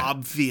 Yeah.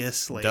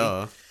 Obviously.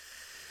 Duh.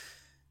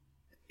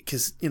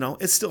 Because,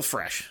 it's still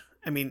fresh.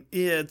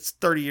 It's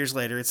 30 years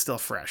later, it's still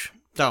fresh.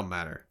 Don't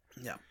matter.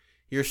 Yeah.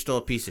 You're still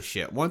a piece of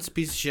shit. Once a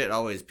piece of shit,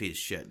 always a piece of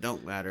shit.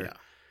 Don't matter.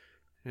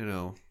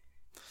 Yeah.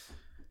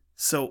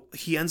 So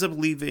he ends up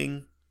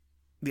leaving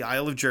the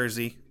Isle of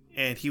Jersey,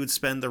 and he would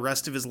spend the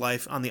rest of his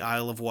life on the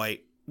Isle of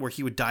Wight, where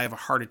he would die of a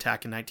heart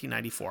attack in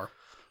 1994.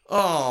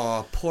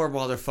 Oh, poor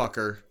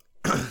motherfucker.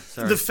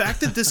 Sorry. The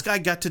fact that this guy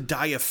got to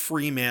die a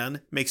free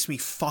man makes me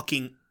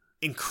fucking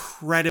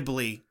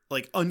incredibly,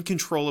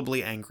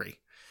 uncontrollably angry.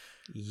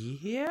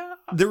 Yeah.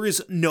 There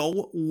is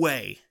no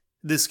way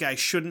this guy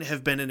shouldn't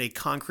have been in a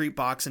concrete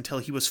box until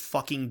he was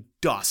fucking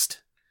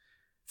dust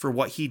for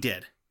what he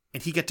did.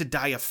 And he got to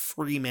die a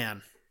free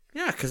man.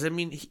 Yeah, because,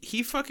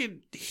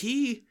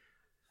 he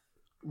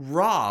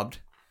robbed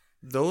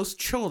those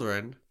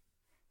children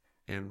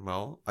and,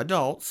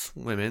 adults,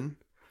 women.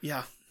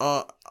 Yeah.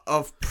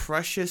 Of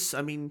precious,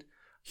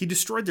 he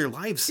destroyed their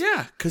lives.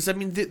 Yeah, because,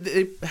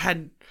 they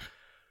had,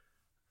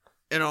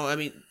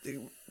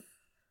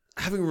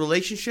 having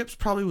relationships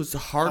probably was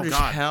hard as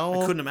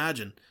hell. I couldn't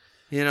imagine.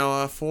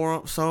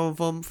 For some of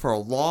them for a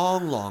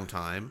long, long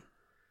time.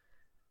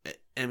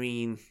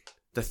 The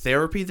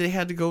therapy they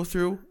had to go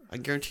through, I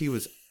guarantee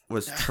was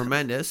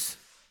tremendous.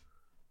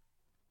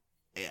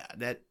 Yeah,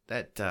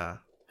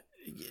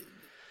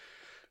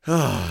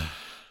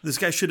 this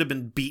guy should have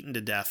been beaten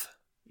to death.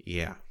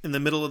 Yeah. In the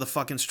middle of the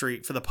fucking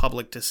street for the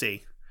public to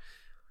see.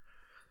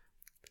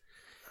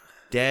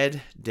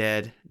 Dead.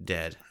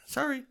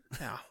 Sorry.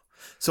 Yeah.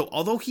 So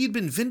although he had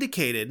been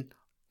vindicated,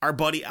 our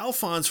buddy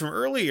Alphonse from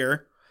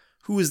earlier,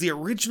 who was the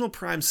original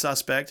prime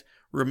suspect,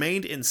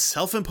 remained in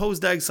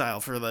self-imposed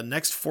exile for the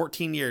next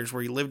 14 years,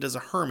 where he lived as a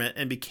hermit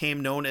and became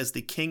known as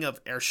the King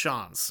of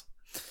Ershans.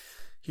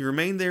 He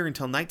remained there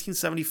until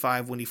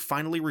 1975, when he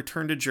finally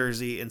returned to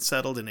Jersey and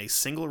settled in a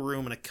single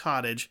room in a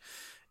cottage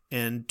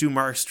in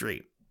Dumar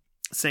Street,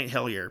 St.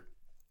 Helier,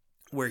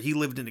 where he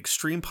lived in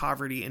extreme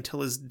poverty until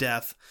his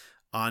death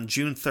on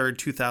June 3rd,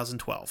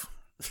 2012.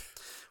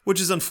 Which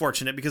is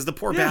unfortunate because the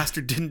poor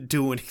bastard didn't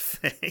do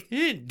anything. He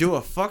didn't do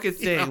a fucking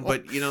thing,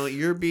 but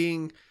you're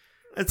being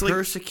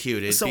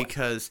persecuted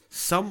because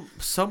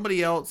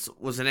somebody else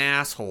was an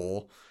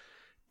asshole,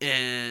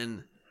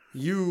 and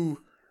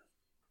you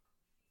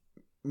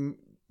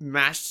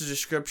matched the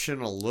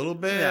description a little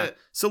bit. Yeah.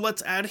 So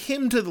let's add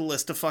him to the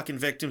list of fucking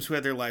victims who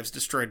had their lives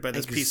destroyed by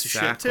this piece of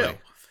shit too.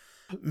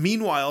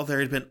 Meanwhile, there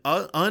had been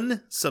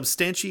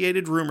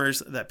unsubstantiated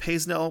rumors that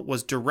Paisnell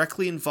was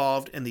directly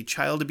involved in the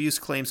child abuse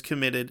claims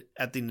committed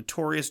at the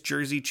notorious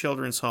Jersey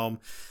children's home,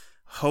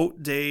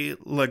 Haute de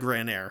la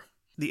Grenère.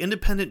 The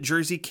independent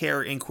Jersey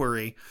Care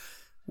inquiry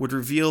would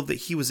reveal that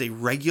he was a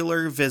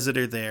regular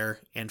visitor there,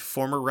 and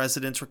former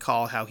residents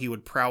recall how he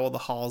would prowl the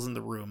halls and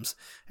the rooms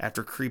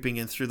after creeping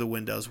in through the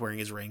windows wearing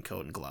his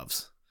raincoat and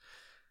gloves.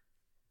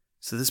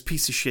 So this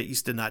piece of shit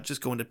used to not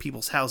just go into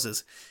people's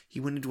houses, he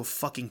went into a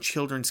fucking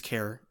children's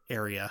care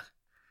area.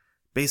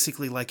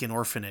 Basically like an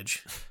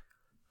orphanage.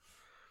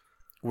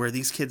 Where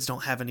these kids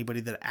don't have anybody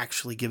that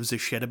actually gives a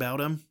shit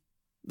about him,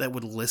 that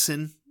would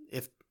listen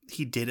if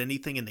he did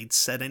anything and they'd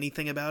said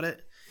anything about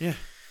it. Yeah.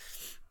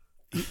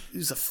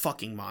 He's a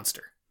fucking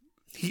monster.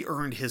 He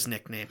earned his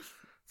nickname.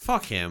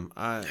 Fuck him.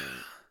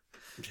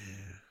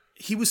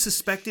 He was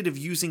suspected of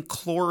using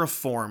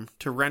chloroform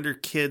to render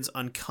kids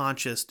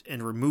unconscious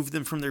and remove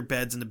them from their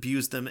beds and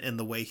abuse them in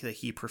the way that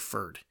he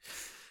preferred.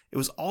 It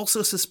was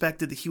also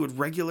suspected that he would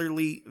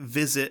regularly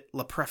visit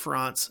La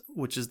Preference,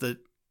 which is the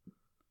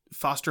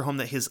foster home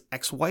that his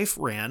ex-wife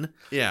ran.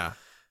 Yeah.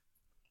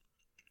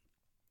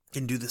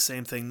 And do the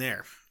same thing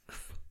there.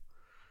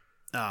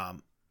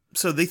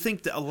 So they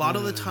think that a lot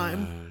of the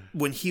time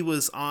when he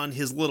was on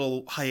his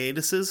little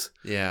hiatuses,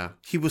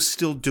 he was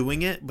still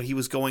doing it, but he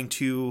was going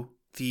to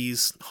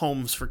these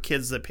homes for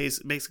kids that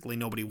basically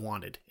nobody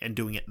wanted and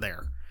doing it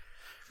there.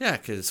 Yeah,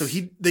 because so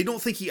they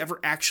don't think he ever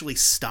actually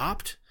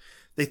stopped.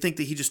 They think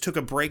that he just took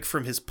a break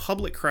from his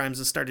public crimes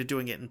and started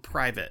doing it in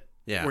private,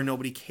 where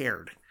nobody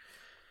cared.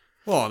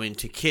 Well, I mean,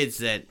 to kids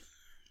that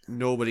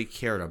nobody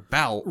cared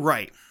about,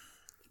 right?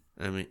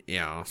 I mean,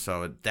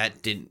 so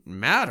that didn't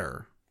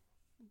matter,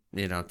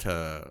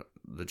 to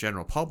the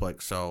general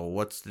public. So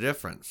what's the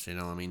difference?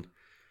 I mean,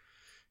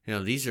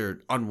 these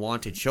are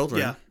unwanted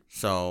children. Yeah.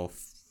 So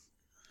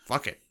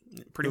fuck it.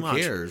 Pretty much.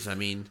 Who cares? I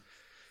mean,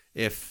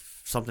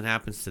 if something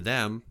happens to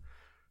them,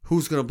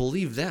 who's going to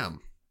believe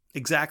them?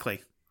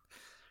 Exactly.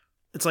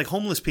 It's like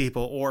homeless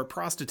people or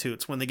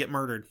prostitutes when they get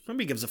murdered.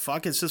 Nobody gives a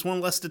fuck. It's just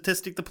one less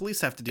statistic the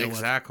police have to deal with.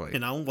 Exactly.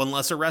 One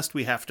less arrest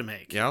we have to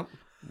make. Yep.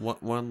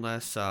 One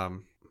less, I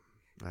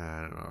don't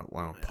know,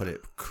 I don't put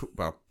it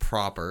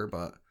proper,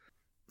 but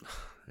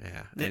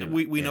yeah.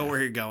 Anyway, we know where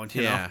you're going,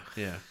 you know?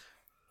 Yeah.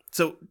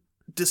 So,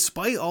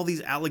 despite all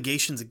these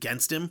allegations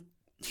against him,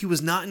 he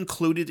was not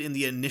included in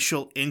the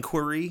initial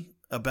inquiry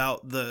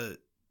about the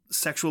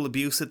sexual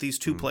abuse at these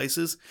two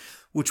places,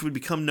 which would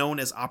become known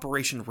as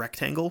Operation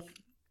Rectangle.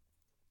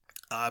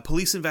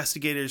 Police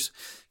investigators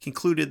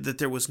concluded that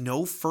there was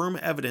no firm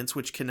evidence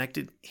which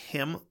connected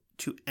him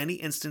to any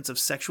instance of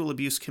sexual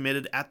abuse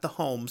committed at the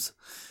homes,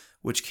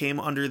 which came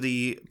under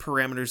the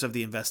parameters of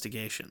the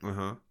investigation.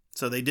 Uh-huh.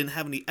 So they didn't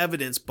have any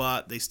evidence,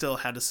 but they still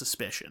had a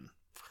suspicion.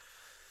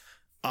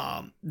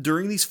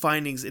 During these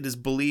findings, it is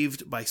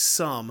believed by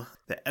some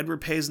that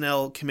Edward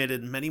Paisnell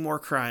committed many more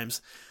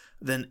crimes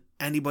than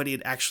anybody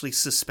had actually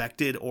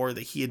suspected or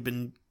that he had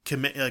been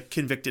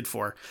convicted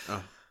for.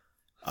 Oh.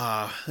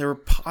 There were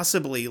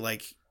possibly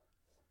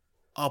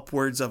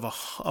upwards of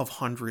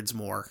hundreds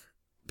more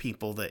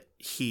people that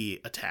he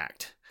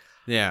attacked.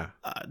 Yeah.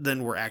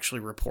 Than were actually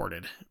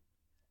reported.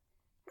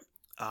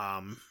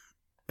 And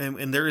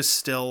there is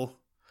still,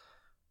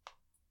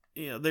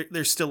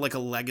 there's still a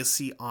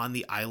legacy on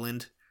the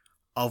island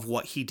of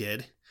what he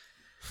did.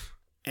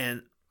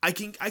 And I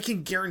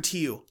can guarantee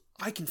you,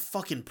 I can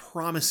fucking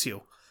promise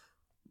you,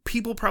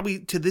 people probably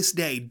to this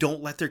day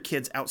don't let their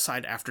kids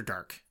outside after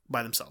dark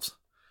by themselves.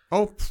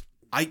 Oh,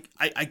 I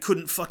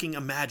couldn't fucking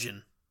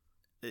imagine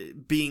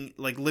being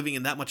living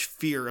in that much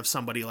fear of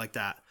somebody like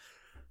that.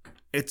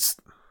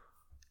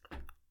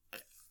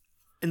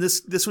 And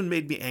this one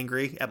made me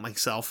angry at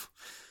myself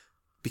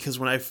because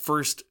when I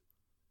first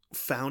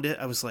found it,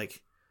 I was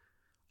like,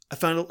 I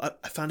found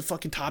a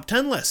fucking top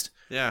 10 list.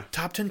 Yeah.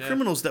 Top 10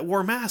 criminals that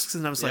wore masks.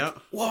 And I was like,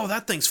 whoa,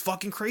 that thing's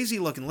fucking crazy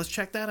looking. Let's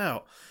check that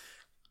out.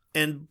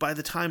 And by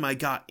the time I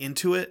got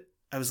into it,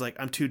 I was like,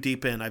 I'm too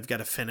deep in. I've got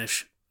to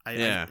finish.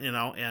 I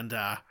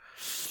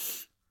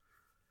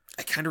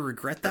kind of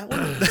regret that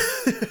one.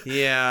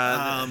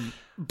 Yeah.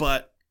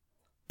 But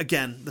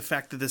again, the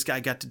fact that this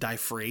guy got to die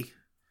free.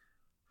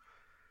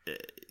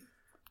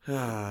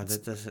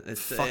 It's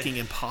fucking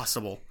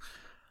impossible.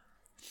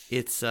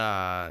 It's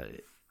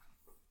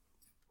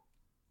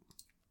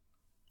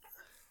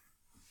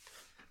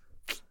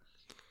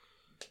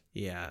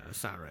yeah,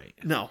 it's not right.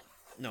 No,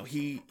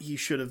 he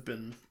should have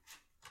been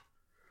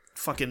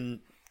fucking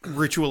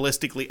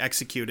ritualistically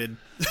executed.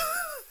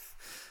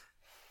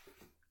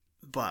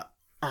 But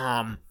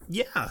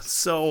yeah,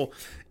 so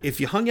if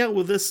you hung out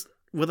with us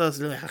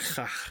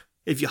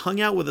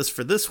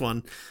for this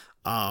one,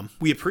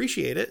 we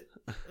appreciate it.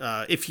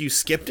 If you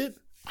skipped it,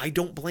 I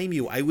don't blame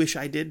you. I wish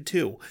I did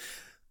too.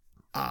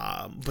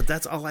 But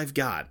that's all I've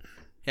got.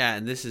 Yeah,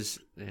 and this is,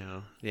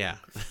 yeah.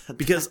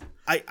 Because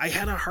I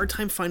had a hard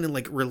time finding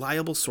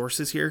reliable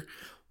sources here,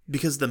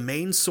 because the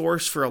main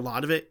source for a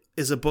lot of it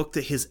is a book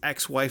that his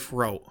ex-wife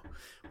wrote,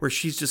 where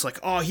she's just like,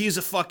 oh, he's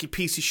a fucking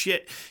piece of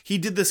shit. He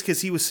did this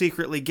because he was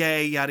secretly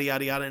gay, yada,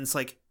 yada, yada. And it's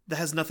like, that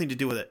has nothing to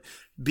do with it.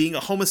 Being a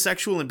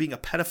homosexual and being a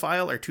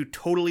pedophile are two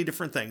totally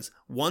different things.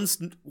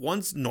 One's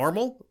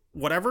normal,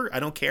 whatever,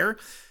 I don't care.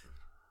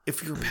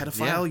 If you're a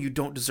pedophile, you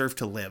don't deserve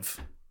to live.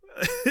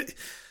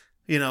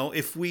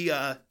 If we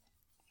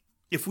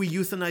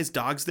euthanize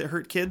dogs that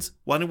hurt kids,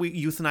 why don't we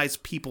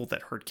euthanize people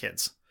that hurt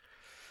kids?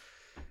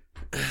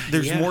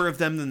 There's more of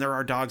them than there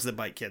are dogs that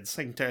bite kids.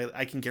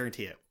 I can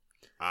guarantee it.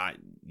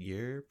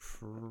 You're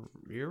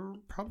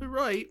probably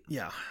right.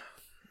 Yeah.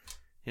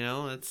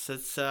 It's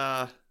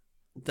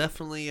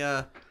definitely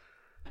that's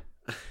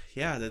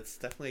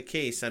definitely a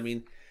case. I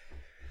mean,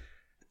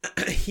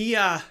 he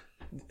I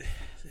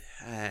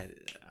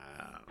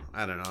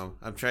don't know.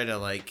 I'm trying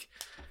to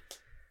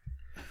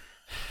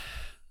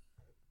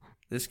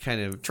this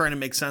kind of trying to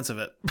make sense of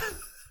it.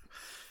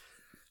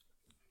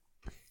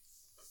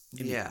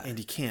 And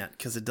he can't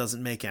because it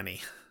doesn't make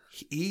any.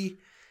 He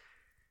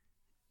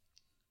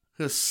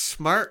was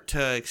smart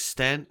to an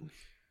extent,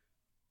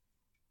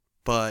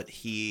 but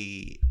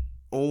he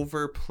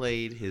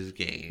overplayed his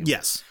game.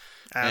 Yes,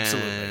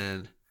 absolutely.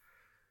 And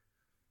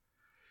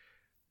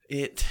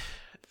it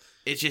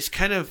just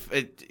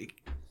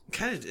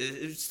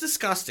it's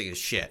disgusting as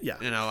shit. Yeah.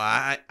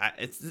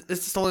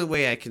 It's the only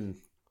way I can,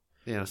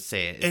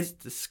 say it. It's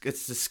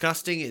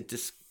disgusting.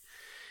 It's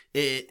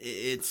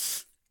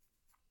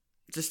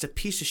just a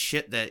piece of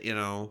shit that,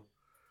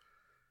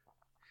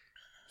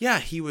 yeah,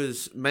 he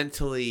was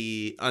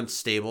mentally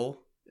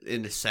unstable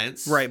in a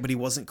sense. Right, but he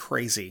wasn't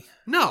crazy.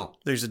 No.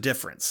 There's a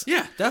difference.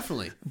 Yeah,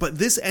 definitely. But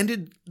this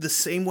ended the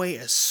same way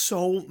as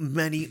so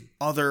many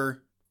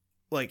other,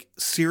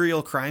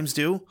 serial crimes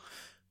do.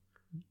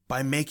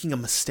 By making a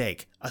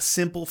mistake. A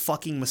simple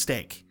fucking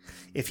mistake.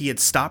 If he had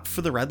stopped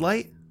for the red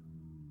light,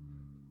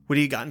 would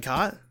he have gotten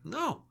caught?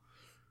 No.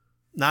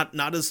 Not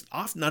as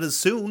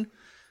soon.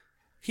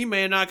 He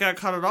may have not got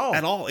caught at all.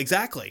 At all,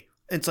 exactly.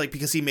 It's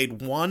because he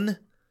made one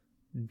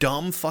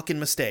dumb fucking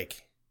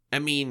mistake. I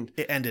mean...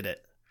 It ended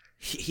it.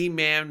 He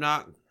may have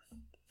not...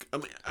 I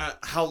mean,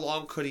 how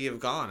long could he have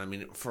gone? I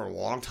mean, for a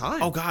long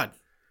time. Oh, God.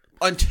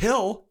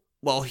 Until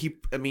what?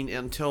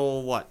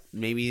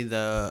 Maybe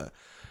the...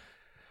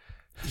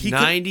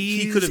 90s.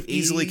 He could have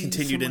easily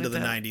continued into the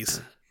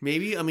 90s.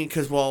 Maybe. I mean,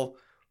 because but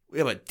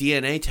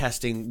DNA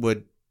testing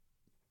would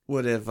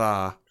have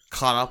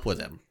caught up with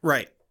him.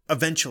 Right.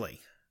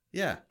 Eventually.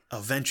 Yeah.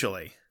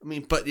 Eventually. I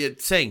mean, but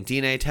it's saying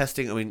DNA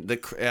testing. I mean,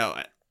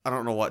 I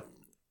don't know what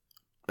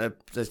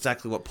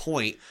exactly what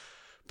point,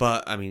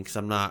 but I mean, because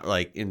I'm not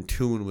in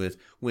tune with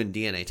when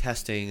DNA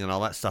testing and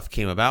all that stuff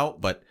came about.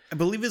 But I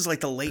believe it's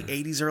the late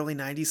 80s, early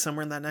 90s,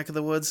 somewhere in that neck of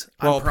the woods.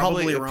 Well, I'm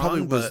probably wrong, it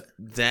probably was but...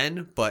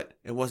 then, but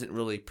it wasn't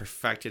really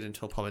perfected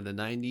until probably the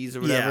 90s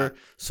or whatever. Yeah.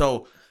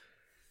 So,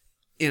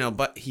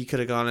 but he could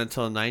have gone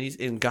until the 90s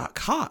and got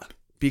caught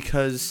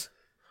because...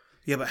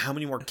 Yeah, but how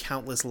many more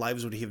countless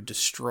lives would he have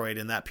destroyed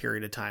in that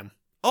period of time?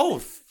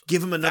 Oh,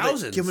 give him another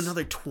thousands. Give him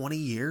another 20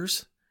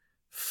 years?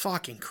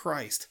 Fucking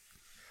Christ.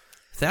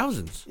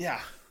 Thousands.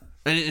 Yeah.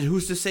 And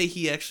who's to say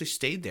he actually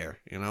stayed there,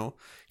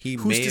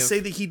 Who's to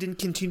say that he didn't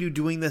continue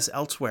doing this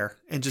elsewhere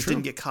and just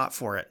didn't get caught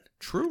for it?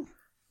 True.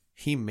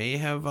 He may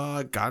have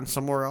gone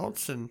somewhere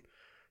else and,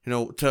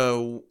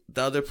 to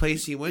the other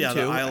place he went to. Yeah,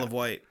 the Isle of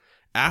Wight.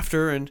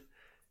 After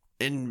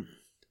and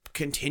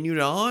continued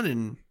on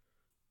and,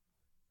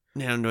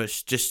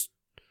 it's just,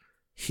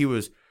 he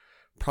was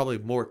probably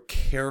more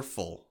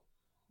careful,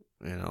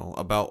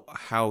 about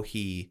how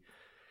he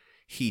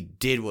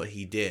did what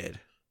he did.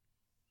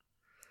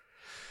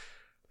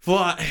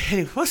 Well,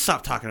 anyway, let's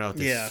stop talking about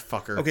this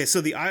fucker. Okay,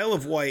 so the Isle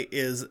of Wight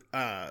is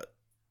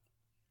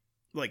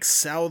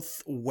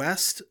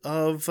southwest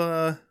of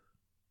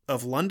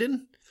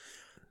London,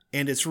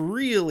 and it's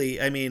really,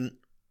 I mean,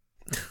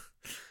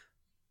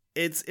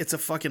 it's a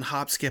fucking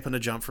hop, skip, and a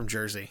jump from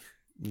Jersey.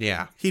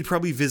 Yeah, he'd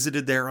probably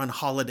visited there on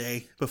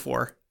holiday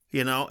before.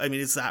 I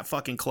mean, it's that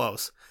fucking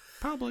close.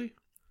 Probably.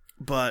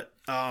 But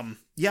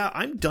yeah,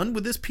 I'm done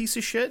with this piece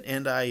of shit,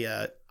 and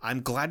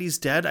I'm glad he's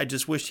dead. I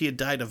just wish he had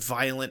died a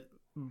violent,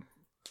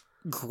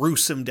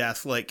 gruesome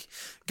death,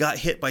 got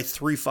hit by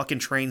 3 fucking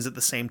trains at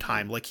the same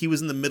time. He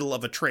was in the middle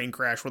of a train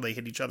crash where they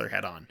hit each other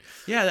head on.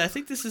 Yeah, I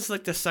think this is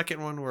the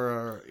second one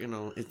where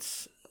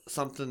it's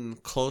something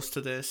close to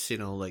this,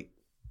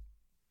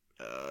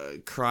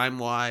 crime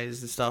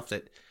wise and stuff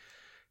that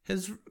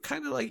has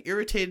kind of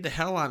irritated the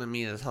hell out of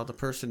me as how the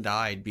person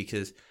died,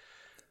 because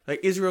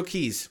Israel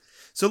Keys.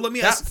 So let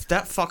me ask,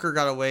 that fucker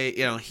got away.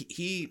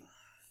 He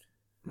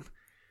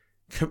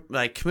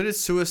committed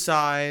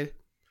suicide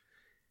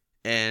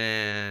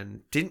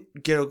and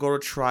didn't go to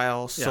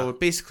trial. So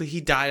basically,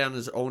 he died on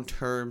his own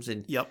terms.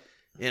 And yep,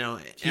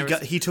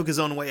 he took his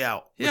own way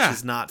out, which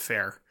is not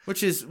fair.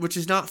 Which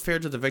is not fair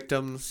to the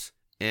victims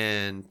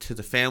and to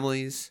the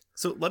families.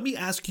 So let me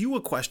ask you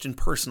a question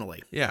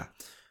personally. Yeah,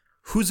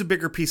 who's a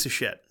bigger piece of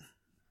shit,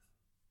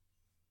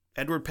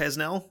 Edward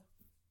Pesnell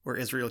or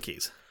Israel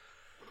Keys?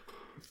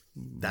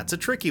 That's a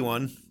tricky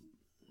one.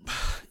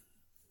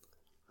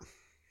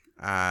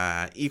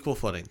 Equal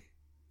footing.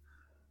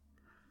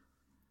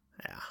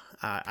 Yeah,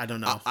 I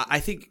don't know. I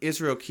think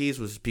Israel Keys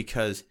was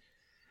because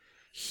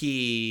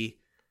he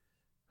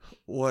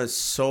was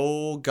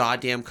so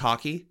goddamn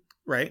cocky.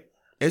 Right.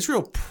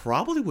 Israel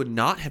probably would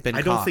not have been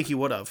caught. I don't think he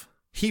would have.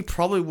 He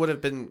probably would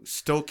have been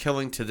still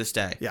killing to this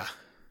day. Yeah.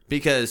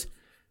 Because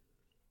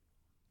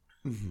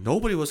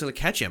nobody was going to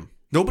catch him.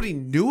 Nobody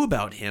knew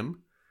about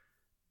him.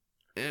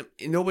 And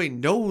nobody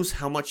knows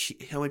how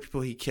many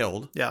people he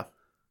killed. Yeah.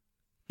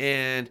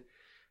 And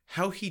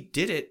how he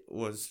did it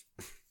was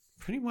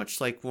pretty much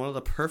one of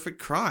the perfect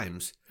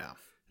crimes. Yeah.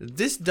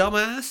 This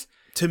dumbass,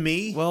 to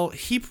me, well,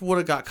 he would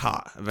have got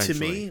caught eventually. To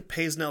me,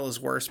 Pesnell is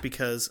worse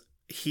because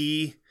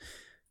it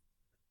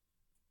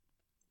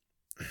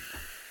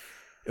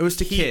was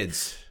to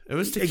kids. It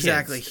was to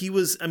exactly. kids. He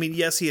was. I mean,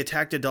 yes, he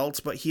attacked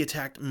adults, but he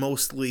attacked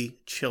mostly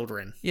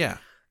children. Yeah.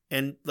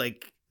 And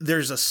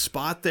there's a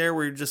spot there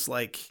where you're just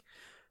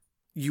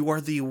you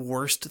are the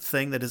worst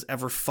thing that has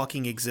ever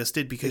fucking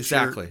existed because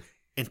you're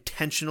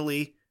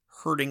intentionally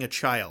hurting a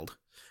child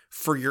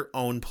for your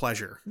own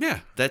pleasure. Yeah,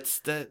 that's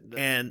that.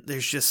 And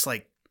there's just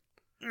like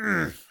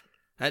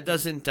that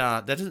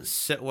doesn't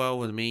sit well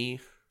with me,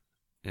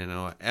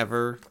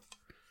 ever.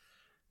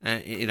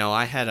 And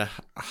I had a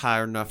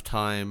hard enough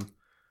time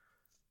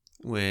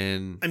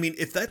when. I mean,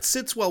 if that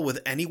sits well with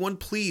anyone,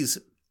 please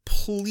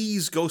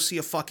go see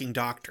a fucking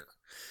doctor,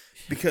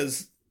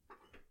 because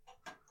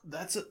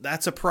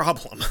that's a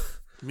problem.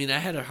 I mean, I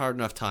had a hard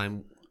enough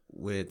time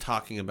with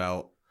talking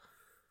about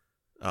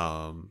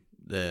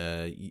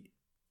the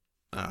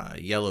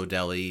Yellow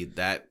Deli,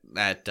 that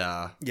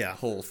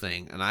whole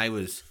thing, and I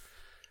was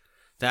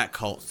that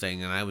cult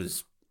thing, and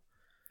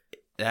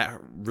that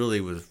really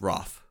was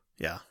rough.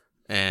 Yeah.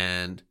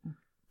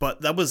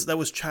 But that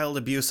was child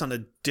abuse on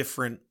a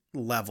different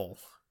level,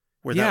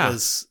 where that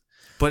was.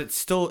 But it's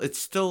still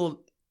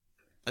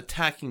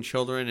attacking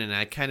children, and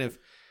I kind of,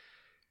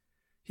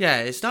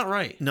 it's not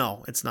right.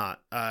 No, it's not.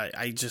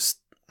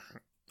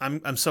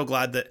 I'm so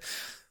glad that.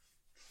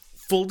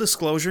 Full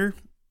disclosure,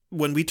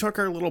 when we took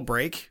our little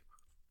break,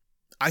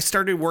 I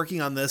started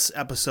working on this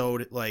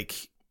episode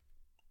like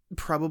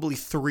probably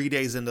 3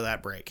 days into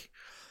that break,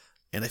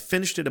 and I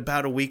finished it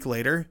about a week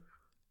later.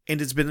 And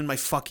it's been in my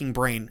fucking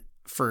brain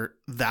for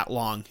that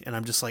long. And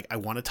I'm just like, I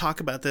want to talk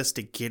about this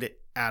to get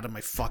it out of my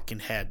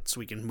fucking head so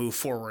we can move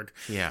forward.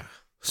 Yeah.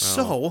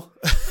 Well,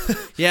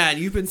 yeah, and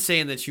you've been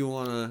saying that you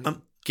want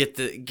to get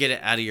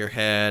it out of your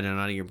head and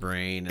out of your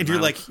brain. And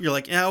you're like,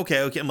 yeah,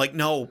 okay. I'm like,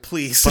 no,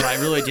 please. But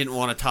I really didn't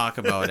want to talk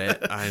about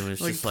it. I was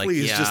just like,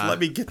 please, just let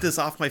me get this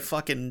off my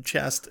fucking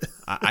chest.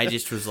 I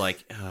just was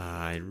like,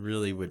 I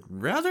really would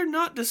rather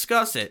not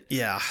discuss it.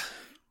 Yeah.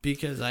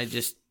 Because I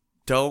just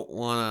don't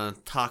want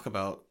to talk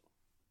about.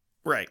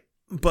 Right.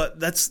 But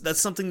that's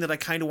something that I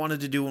kind of wanted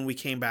to do when we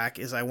came back,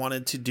 is I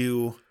wanted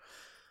to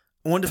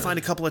find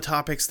a couple of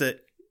topics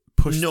that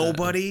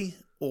nobody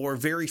or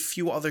very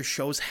few other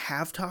shows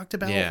have talked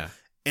about. Yeah.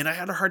 And I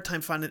had a hard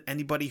time finding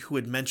anybody who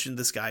had mentioned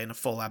this guy in a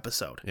full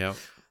episode. Yeah.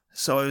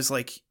 So I was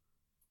like,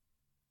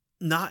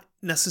 not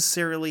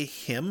necessarily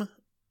him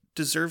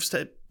deserves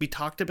to be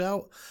talked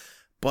about,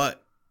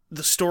 but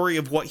the story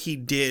of what he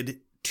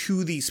did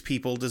to these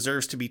people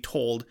deserves to be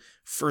told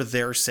for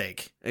their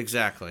sake.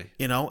 Exactly.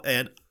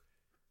 And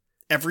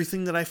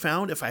everything that I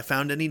found, if I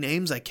found any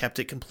names, I kept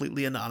it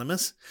completely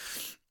anonymous.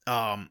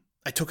 I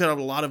took out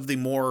a lot of the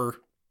more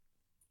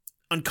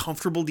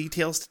uncomfortable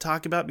details to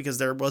talk about, because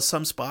there was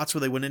some spots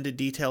where they went into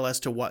detail as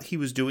to what he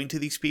was doing to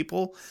these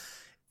people.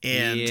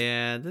 And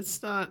yeah,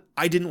 that's not.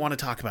 I didn't want to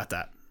talk about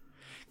that,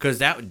 because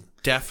that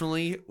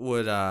definitely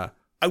would.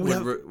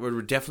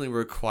 would definitely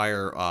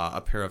require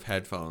a pair of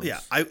headphones. Yeah,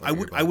 I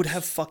would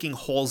have fucking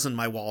holes in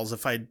my walls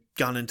if I'd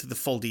gone into the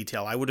full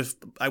detail. I would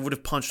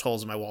have punched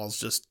holes in my walls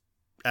just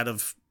out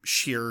of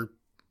sheer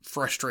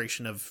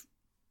frustration of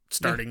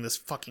starting this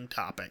fucking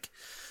topic.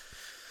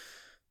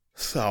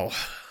 So,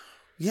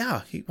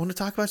 yeah, you want to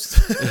talk about?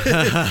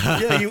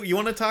 you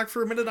want to talk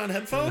for a minute on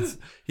headphones?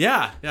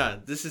 Yeah.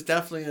 This is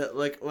definitely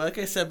like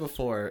I said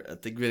before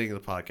at the beginning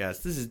of the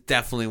podcast. This is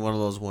definitely one of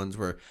those ones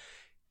where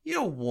you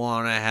don't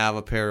want to have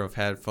a pair of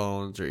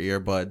headphones or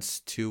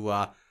earbuds to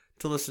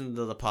listen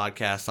to the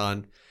podcast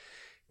on,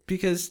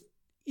 because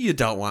you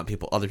don't want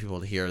other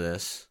people to hear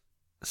this.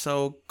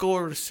 So go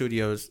over to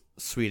Studios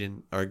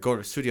Sweden, or go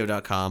to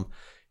studio.com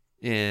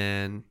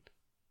and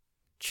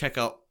check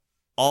out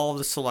all of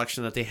the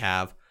selection that they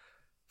have.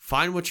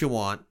 Find what you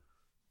want,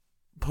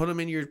 put them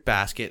in your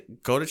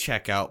basket, go to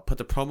checkout, put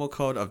the promo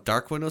code of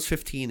Dark Windows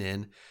 15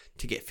 in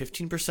to get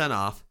 15%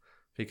 off,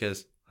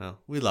 because, well,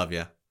 we love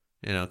you,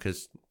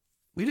 because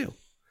we do.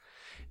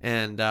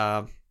 And,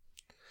 and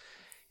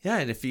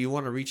if you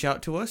want to reach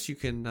out to us, you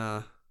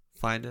can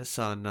find us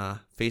on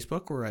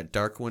Facebook. We're at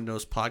Dark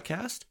Windows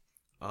Podcast.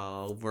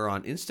 We're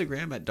on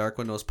Instagram at Dark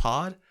Windows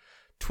Pod,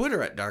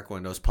 Twitter at Dark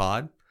Windows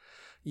Pod.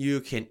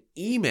 You can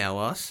email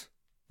us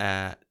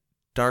at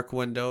Dark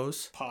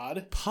Windows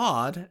Pod.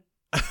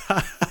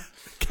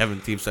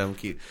 Kevin keeps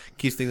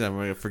thinking I'm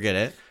going to forget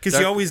it. Because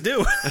you always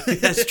do.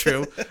 That's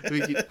true.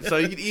 So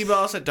you can email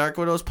us at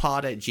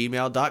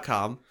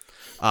darkwindowspod@gmail.com.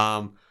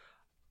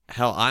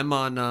 Hell, I'm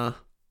on the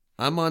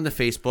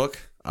Facebook.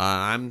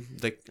 I'm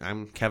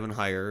Kevin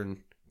Heyer,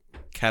 and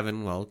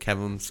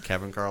Kevin's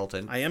Kevin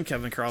Carlton. I am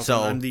Kevin Carlton.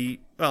 So, I'm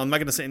not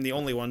going to say I'm the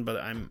only one, but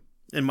I'm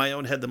in my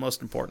own head the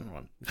most important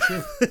one.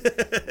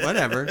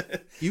 Whatever.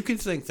 You can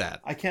think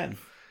that. I can.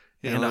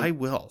 And I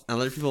will. And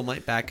other people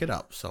might back it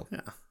up. So,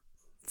 yeah.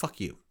 Fuck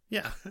you.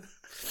 Yeah.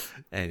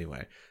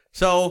 Anyway.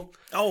 So.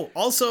 Oh,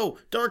 also,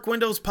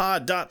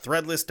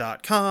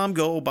 darkwindowspod.threadless.com.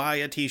 Go buy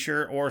a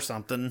t-shirt or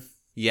something.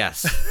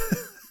 Yes.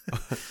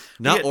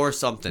 Or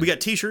something. We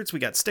got t-shirts. We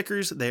got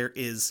stickers. There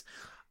is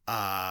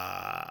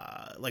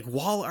like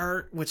wall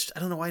art, which I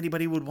don't know why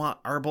anybody would want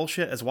our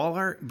bullshit as wall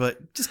art,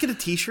 but just get a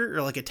t-shirt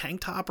or like a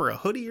tank top or a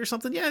hoodie or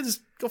something. Yeah, just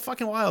go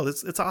fucking wild.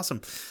 It's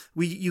awesome.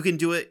 You can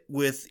do it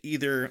with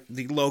either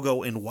the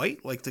logo in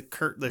white, like the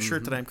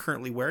shirt that I'm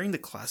currently wearing, the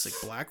classic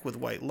black with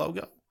white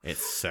logo.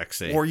 It's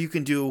sexy. Or you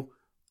can do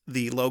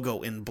the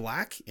logo in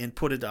black and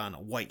put it on a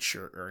white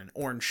shirt or an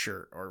orange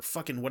shirt or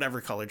fucking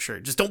whatever colored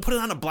shirt. Just don't put it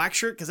on a black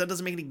shirt because that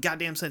doesn't make any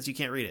goddamn sense. You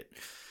can't read it.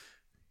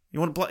 You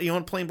want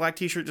a plain black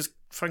t-shirt? Just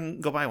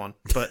fucking go buy one.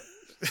 But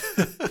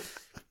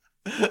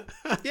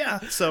yeah,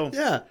 so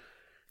yeah,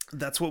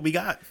 that's what we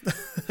got.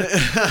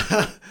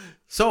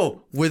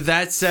 So, with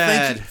that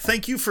said...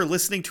 Thank you for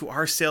listening to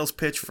our sales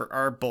pitch for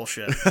our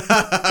bullshit.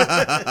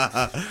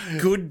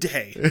 Good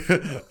day.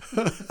 Yeah.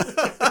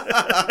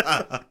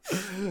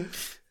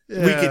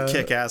 We could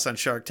kick ass on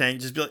Shark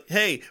Tank. Just be like,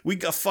 hey, we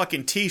got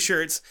fucking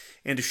t-shirts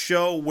and a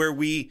show where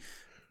we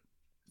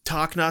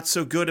talk not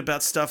so good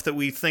about stuff that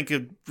we think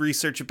of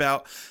research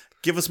about.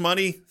 Give us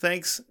money.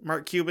 Thanks,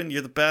 Mark Cuban.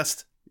 You're the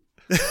best.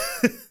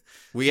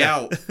 We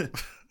out.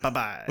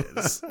 Bye-bye.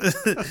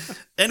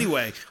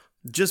 Anyway...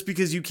 Just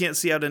because you can't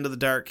see out into the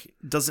dark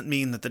doesn't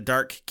mean that the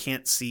dark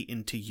can't see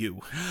into you.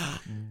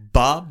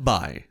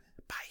 Bye-bye.